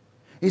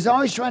 He's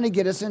always trying to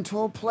get us into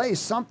a place.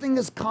 Something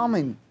is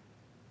coming.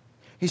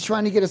 He's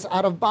trying to get us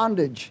out of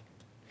bondage.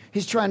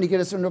 He's trying to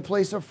get us into a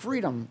place of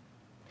freedom.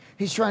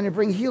 He's trying to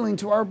bring healing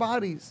to our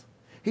bodies.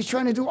 He's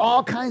trying to do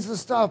all kinds of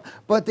stuff.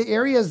 But the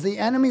areas the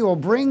enemy will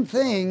bring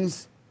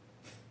things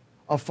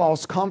of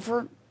false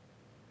comfort,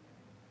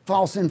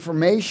 false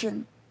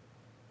information.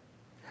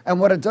 And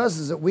what it does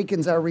is it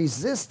weakens our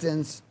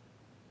resistance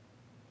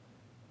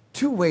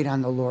to wait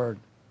on the Lord.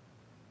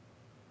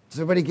 Does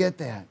everybody get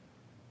that?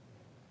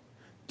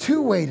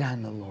 To wait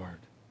on the Lord.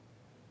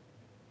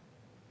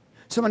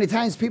 So many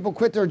times people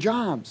quit their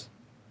jobs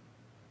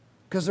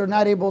because they're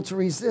not able to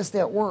resist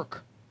at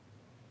work.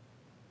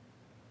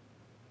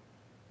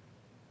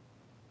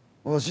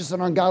 Well, it's just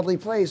an ungodly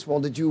place. Well,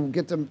 did you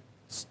get to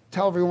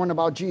tell everyone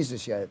about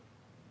Jesus yet?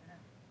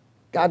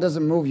 God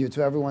doesn't move you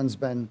till everyone's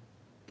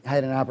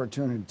had an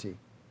opportunity.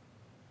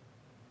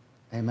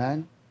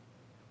 Amen?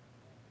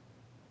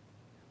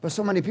 But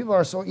so many people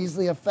are so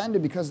easily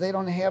offended because they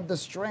don't have the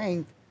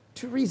strength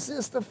to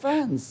resist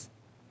offense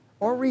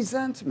or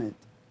resentment.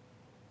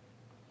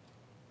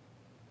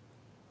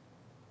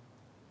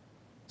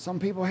 Some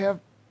people have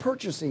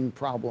purchasing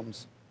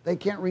problems. They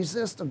can't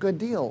resist a good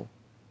deal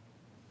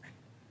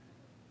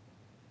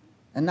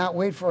and not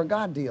wait for a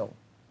God deal.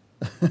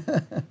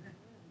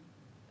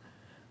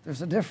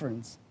 There's a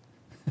difference.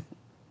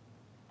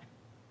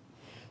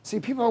 See,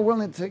 people are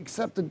willing to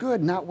accept the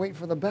good, not wait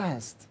for the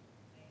best.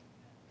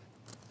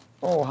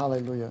 Oh,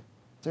 hallelujah.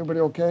 Is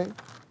everybody okay?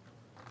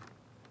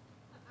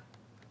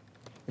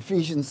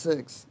 Ephesians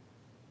 6.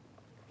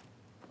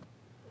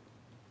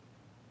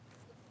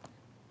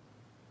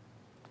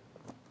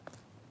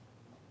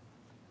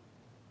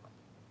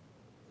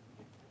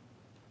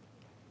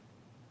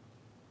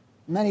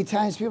 Many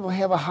times people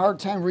have a hard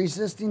time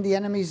resisting the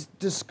enemy's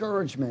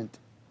discouragement,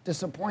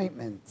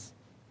 disappointments.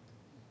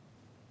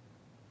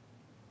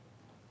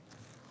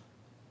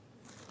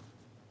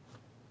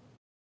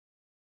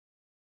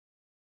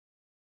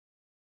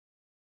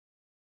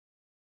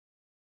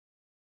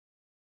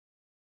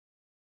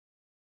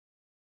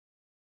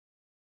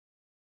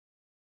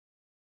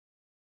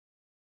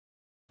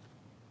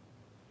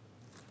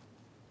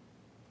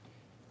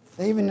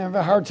 They even have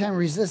a hard time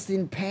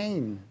resisting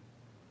pain.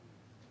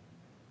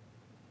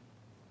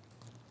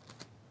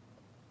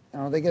 You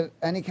know, they get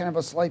any kind of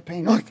a slight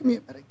pain. Oh, give me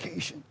a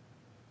medication.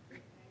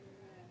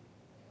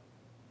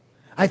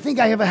 I think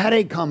I have a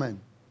headache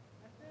coming.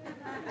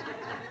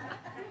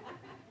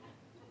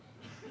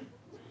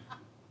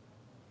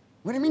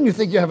 What do you mean you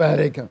think you have a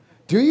headache coming?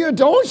 Do you or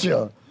don't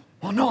you?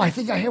 Well, no, I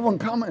think I have one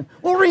coming.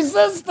 Well,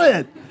 resist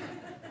it.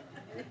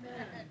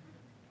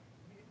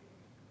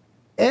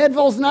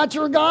 Advil's not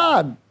your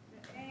God.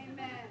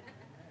 Amen.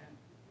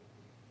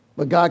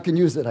 But God can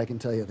use it, I can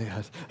tell you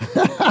that.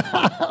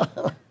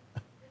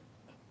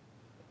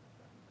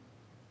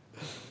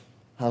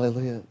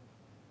 Hallelujah.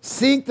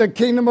 Seek the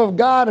kingdom of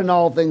God and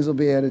all things will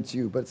be added to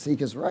you. But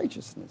seek his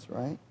righteousness,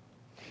 right?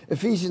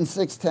 Ephesians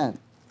 6:10.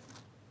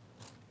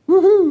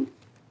 Woohoo!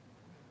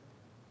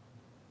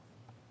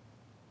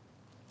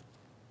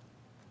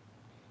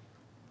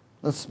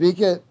 Let's speak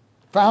it.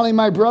 Finally,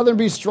 my brethren,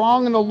 be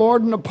strong in the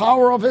Lord and the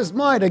power of his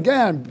might.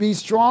 Again, be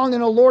strong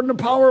in the Lord and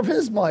the power of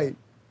his might.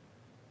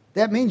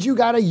 That means you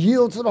got to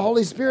yield to the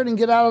Holy Spirit and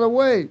get out of the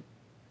way.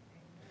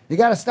 You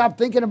got to stop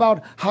thinking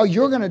about how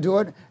you're going to do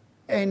it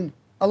and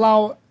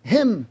allow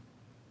him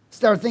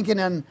start thinking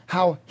on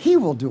how he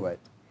will do it.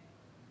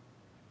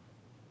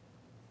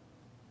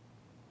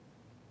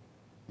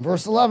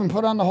 Verse 11,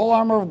 put on the whole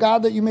armor of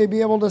God that you may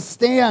be able to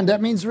stand.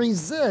 That means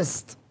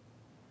resist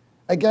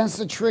against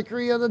the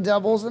trickery of the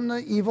devils and the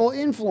evil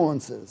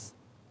influences.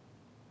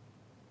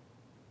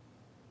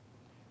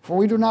 For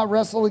we do not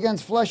wrestle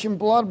against flesh and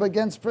blood, but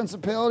against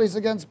principalities,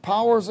 against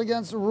powers,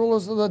 against the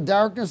rulers of the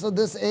darkness of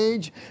this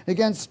age,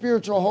 against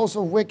spiritual hosts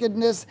of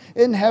wickedness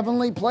in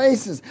heavenly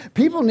places.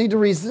 People need to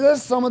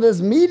resist some of this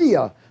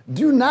media.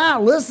 Do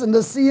not listen to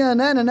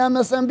CNN and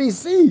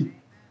MSNBC.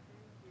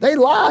 They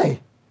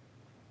lie.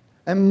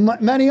 And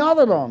many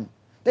other of them.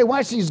 They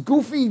watch these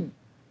goofy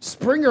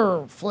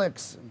Springer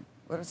flicks.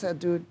 What is that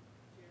dude?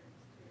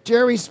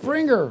 Jerry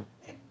Springer.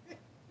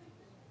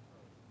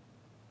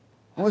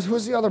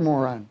 Who's the other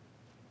moron?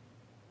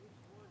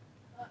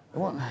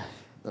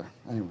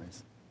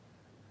 Anyways.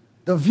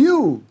 The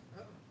View.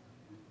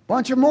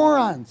 Bunch of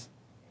morons.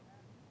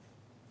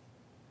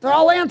 They're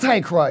all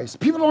antichrist.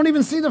 People don't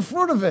even see the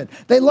fruit of it.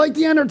 They like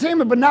the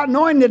entertainment, but not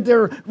knowing that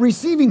they're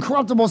receiving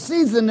corruptible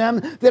seeds in them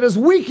that has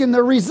weakened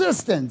their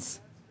resistance.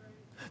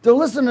 They're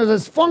listening to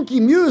this funky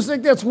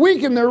music that's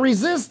weakened their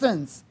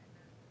resistance.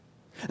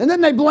 And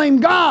then they blame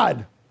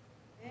God.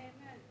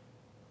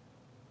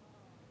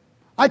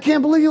 I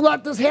can't believe you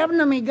let this happen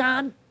to me,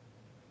 God.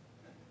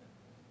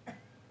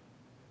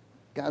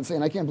 God's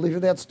saying, I can't believe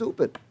you're that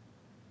stupid.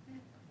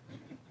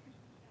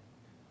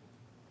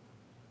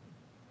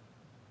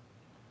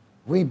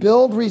 We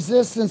build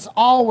resistance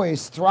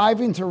always,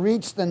 striving to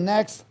reach the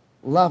next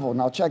level.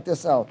 Now check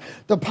this out.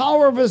 The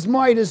power of his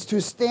might is to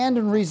stand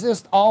and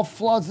resist all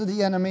floods of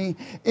the enemy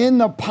in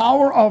the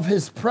power of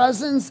his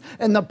presence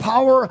and the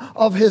power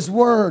of his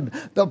word.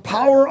 The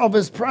power of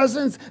his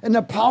presence and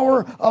the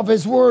power of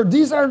his word.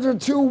 These are the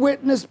two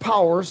witness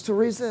powers to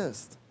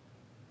resist.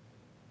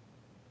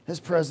 His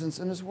presence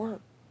and his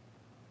word.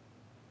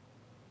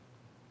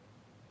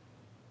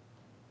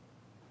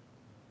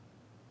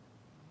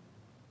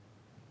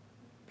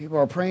 People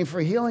are praying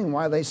for healing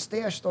while they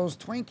stash those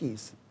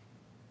Twinkies,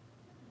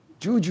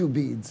 juju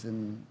beads,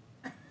 and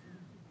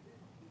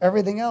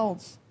everything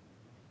else.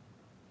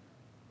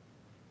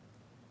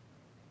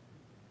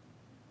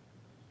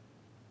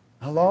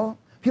 Hello?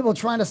 People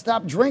trying to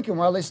stop drinking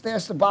while they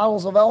stash the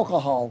bottles of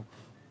alcohol.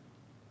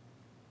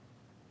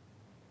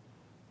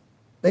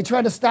 They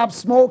try to stop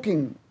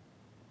smoking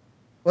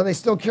while they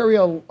still carry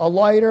a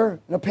lighter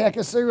and a pack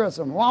of cigarettes.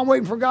 Well, I'm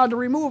waiting for God to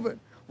remove it.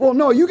 Well,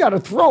 no, you got to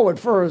throw it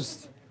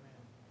first.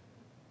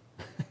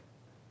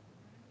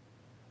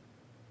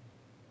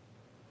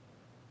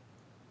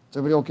 Is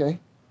everybody okay?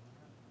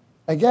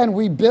 Again,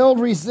 we build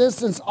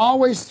resistance,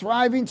 always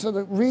striving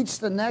to reach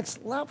the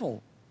next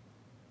level.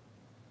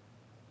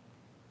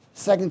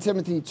 2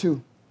 Timothy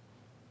 2.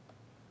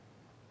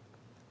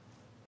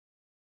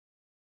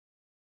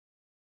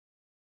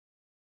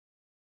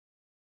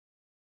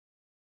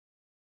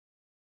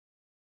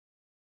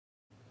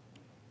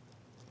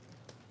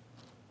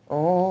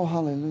 Oh,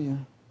 hallelujah.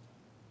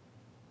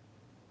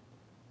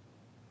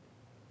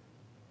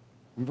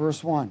 In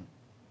verse 1.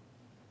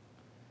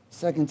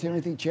 2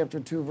 Timothy chapter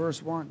 2,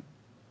 verse 1.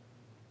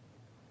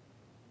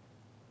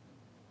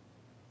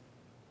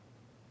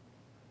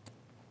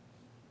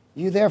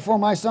 You therefore,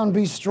 my son,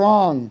 be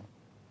strong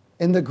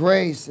in the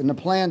grace and the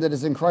plan that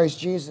is in Christ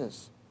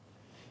Jesus.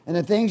 And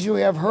the things you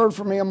have heard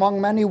from me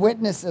among many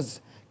witnesses,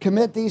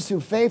 commit these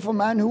to faithful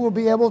men who will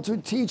be able to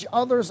teach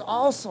others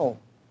also.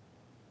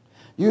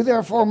 You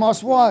therefore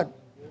must what?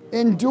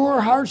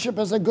 Endure hardship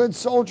as a good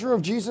soldier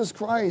of Jesus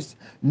Christ.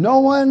 No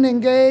one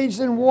engaged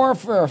in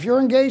warfare, if you're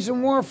engaged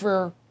in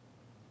warfare,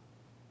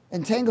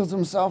 entangles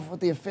himself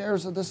with the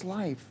affairs of this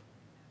life.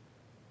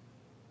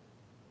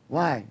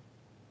 Why?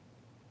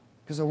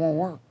 Because it won't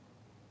work.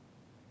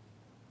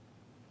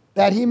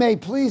 That he may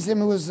please him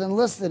who has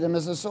enlisted him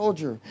as a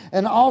soldier.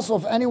 And also,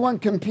 if anyone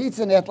competes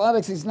in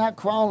athletics, he's not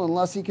crowned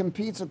unless he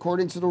competes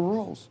according to the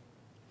rules.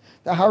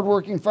 The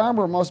hardworking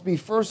farmer must be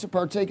first to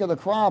partake of the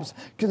crops.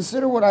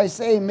 Consider what I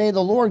say, and may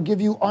the Lord give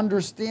you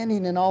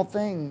understanding in all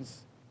things.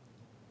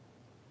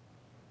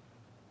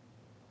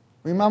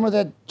 Remember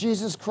that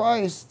Jesus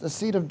Christ, the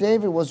seed of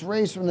David, was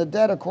raised from the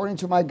dead according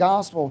to my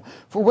gospel,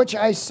 for which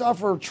I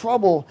suffer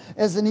trouble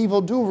as an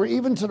evildoer,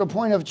 even to the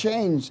point of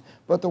change.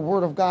 But the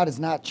word of God is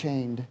not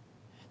chained.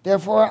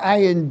 Therefore I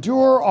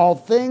endure all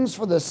things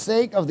for the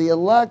sake of the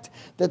elect,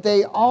 that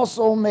they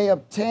also may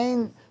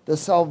obtain the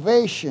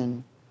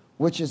salvation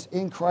which is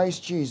in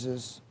Christ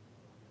Jesus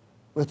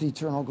with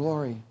eternal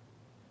glory.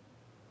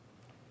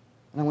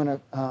 And I'm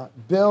going to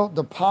build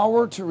the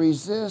power to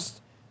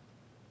resist.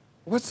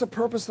 What's the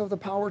purpose of the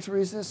power to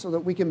resist? So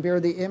that we can bear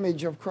the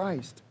image of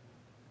Christ.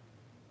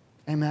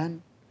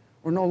 Amen.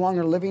 We're no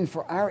longer living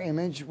for our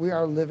image. We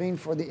are living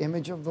for the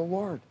image of the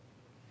Lord.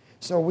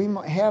 So we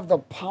have the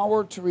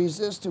power to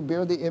resist, to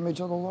bear the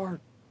image of the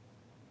Lord.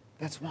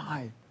 That's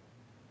why.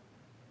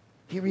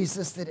 He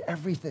resisted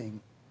everything.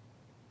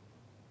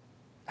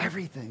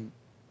 Everything.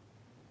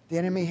 The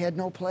enemy had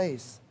no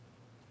place.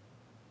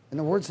 And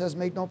the word says,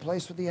 make no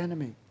place for the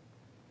enemy.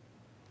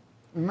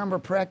 Remember,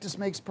 practice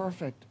makes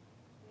perfect.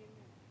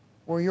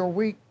 Where you're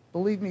weak,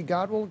 believe me,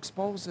 God will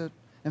expose it.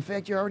 In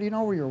fact, you already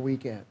know where you're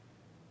weak at.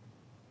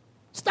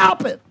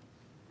 Stop it!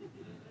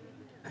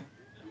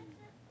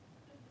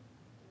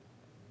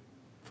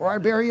 Before I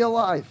bury you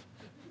alive.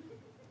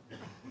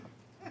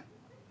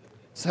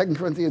 2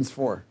 Corinthians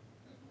 4.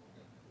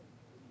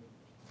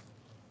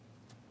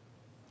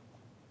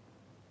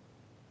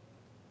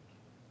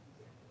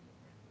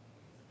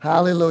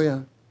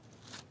 Hallelujah.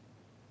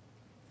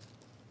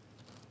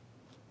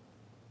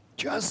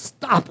 Just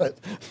stop it.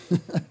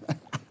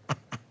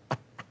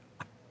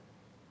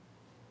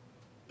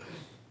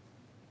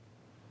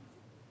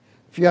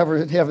 If you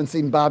ever haven't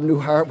seen Bob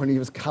Newhart when he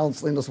was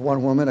counseling this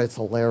one woman, it's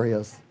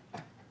hilarious.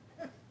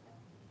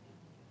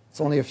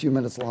 It's only a few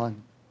minutes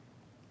long.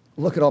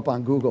 Look it up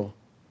on Google.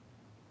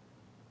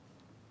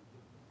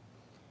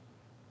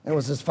 It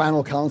was his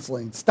final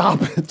counseling.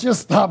 Stop it.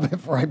 Just stop it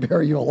before I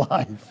bury you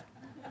alive.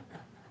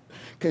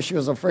 Because she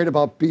was afraid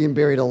about being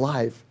buried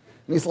alive.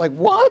 And he's like,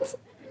 what?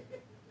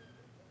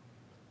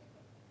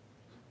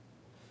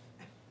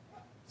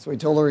 So he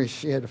told her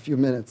she had a few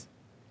minutes.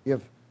 You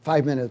have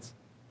 5 minutes.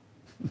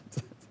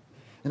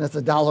 And that's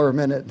 $1 a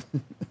minute.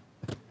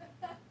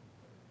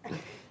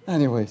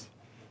 Anyways,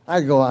 I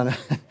go on.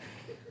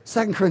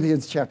 2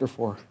 Corinthians chapter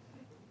 4,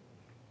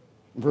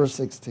 verse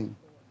 16.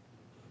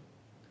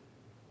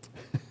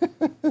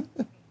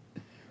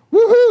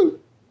 Woohoo!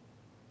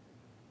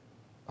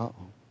 Uh-oh.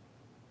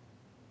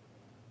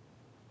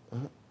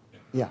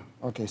 Yeah,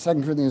 okay. 2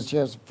 Corinthians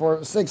chapter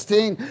 4,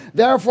 16.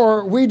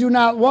 Therefore, we do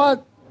not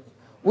what?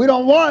 We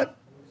don't what?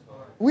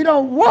 We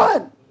don't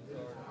what?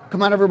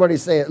 Come on, everybody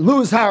say it.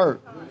 Lose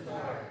heart.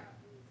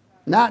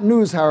 Not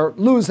news heart.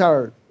 Lose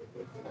heart.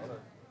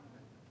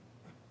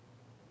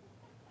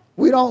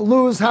 We don't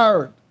lose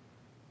heart.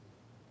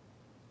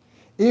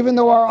 Even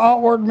though our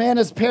outward man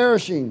is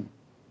perishing,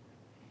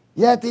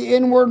 yet the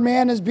inward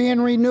man is being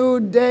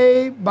renewed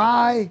day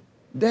by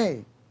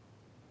day.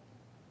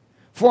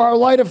 For our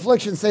light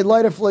affliction, say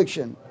light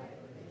affliction.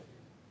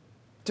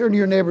 Turn to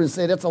your neighbor and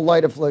say, that's a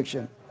light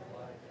affliction.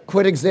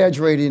 Quit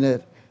exaggerating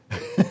it.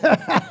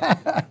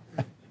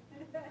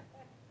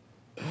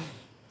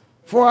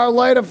 For our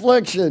light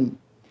affliction,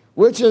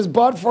 which is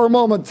but for a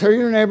moment. Tell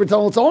your neighbor, tell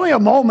them it's only a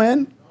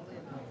moment,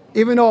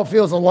 even though it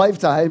feels a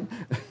lifetime.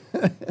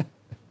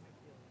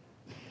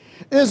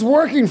 Is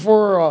working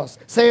for us.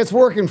 Say it's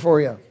working for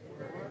you.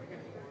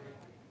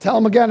 Tell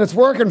them again, it's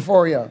working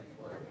for you.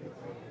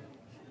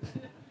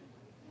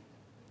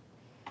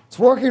 It's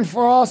working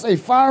for us a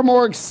far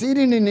more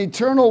exceeding and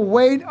eternal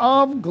weight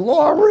of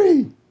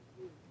glory.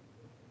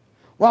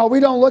 While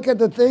we don't look at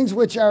the things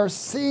which are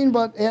seen,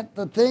 but at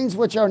the things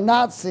which are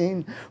not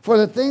seen. For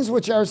the things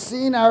which are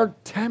seen are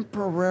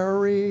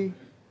temporary,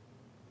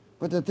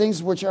 but the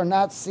things which are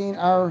not seen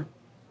are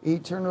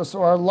eternal.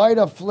 So our light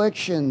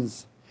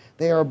afflictions,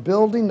 they are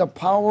building the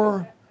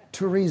power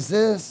to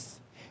resist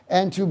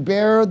and to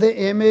bear the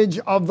image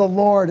of the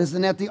Lord.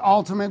 Isn't that the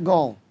ultimate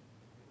goal?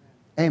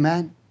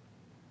 Amen.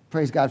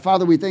 Praise God.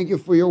 Father, we thank you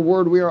for your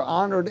word. We are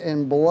honored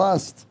and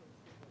blessed.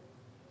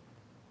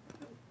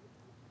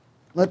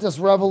 Let this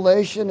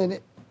revelation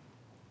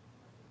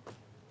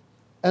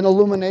and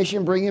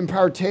illumination bring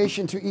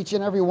impartation to each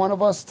and every one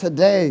of us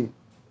today,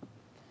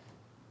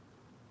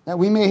 that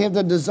we may have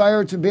the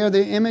desire to bear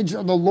the image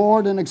of the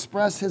Lord and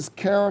express his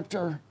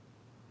character,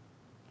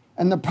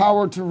 and the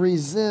power to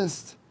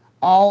resist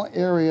all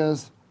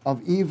areas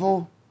of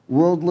evil,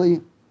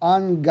 worldly,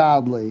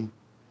 ungodly,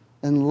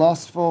 and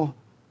lustful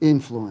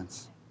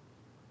influence.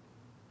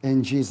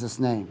 In Jesus'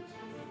 name.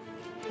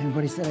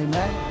 Everybody said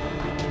amen.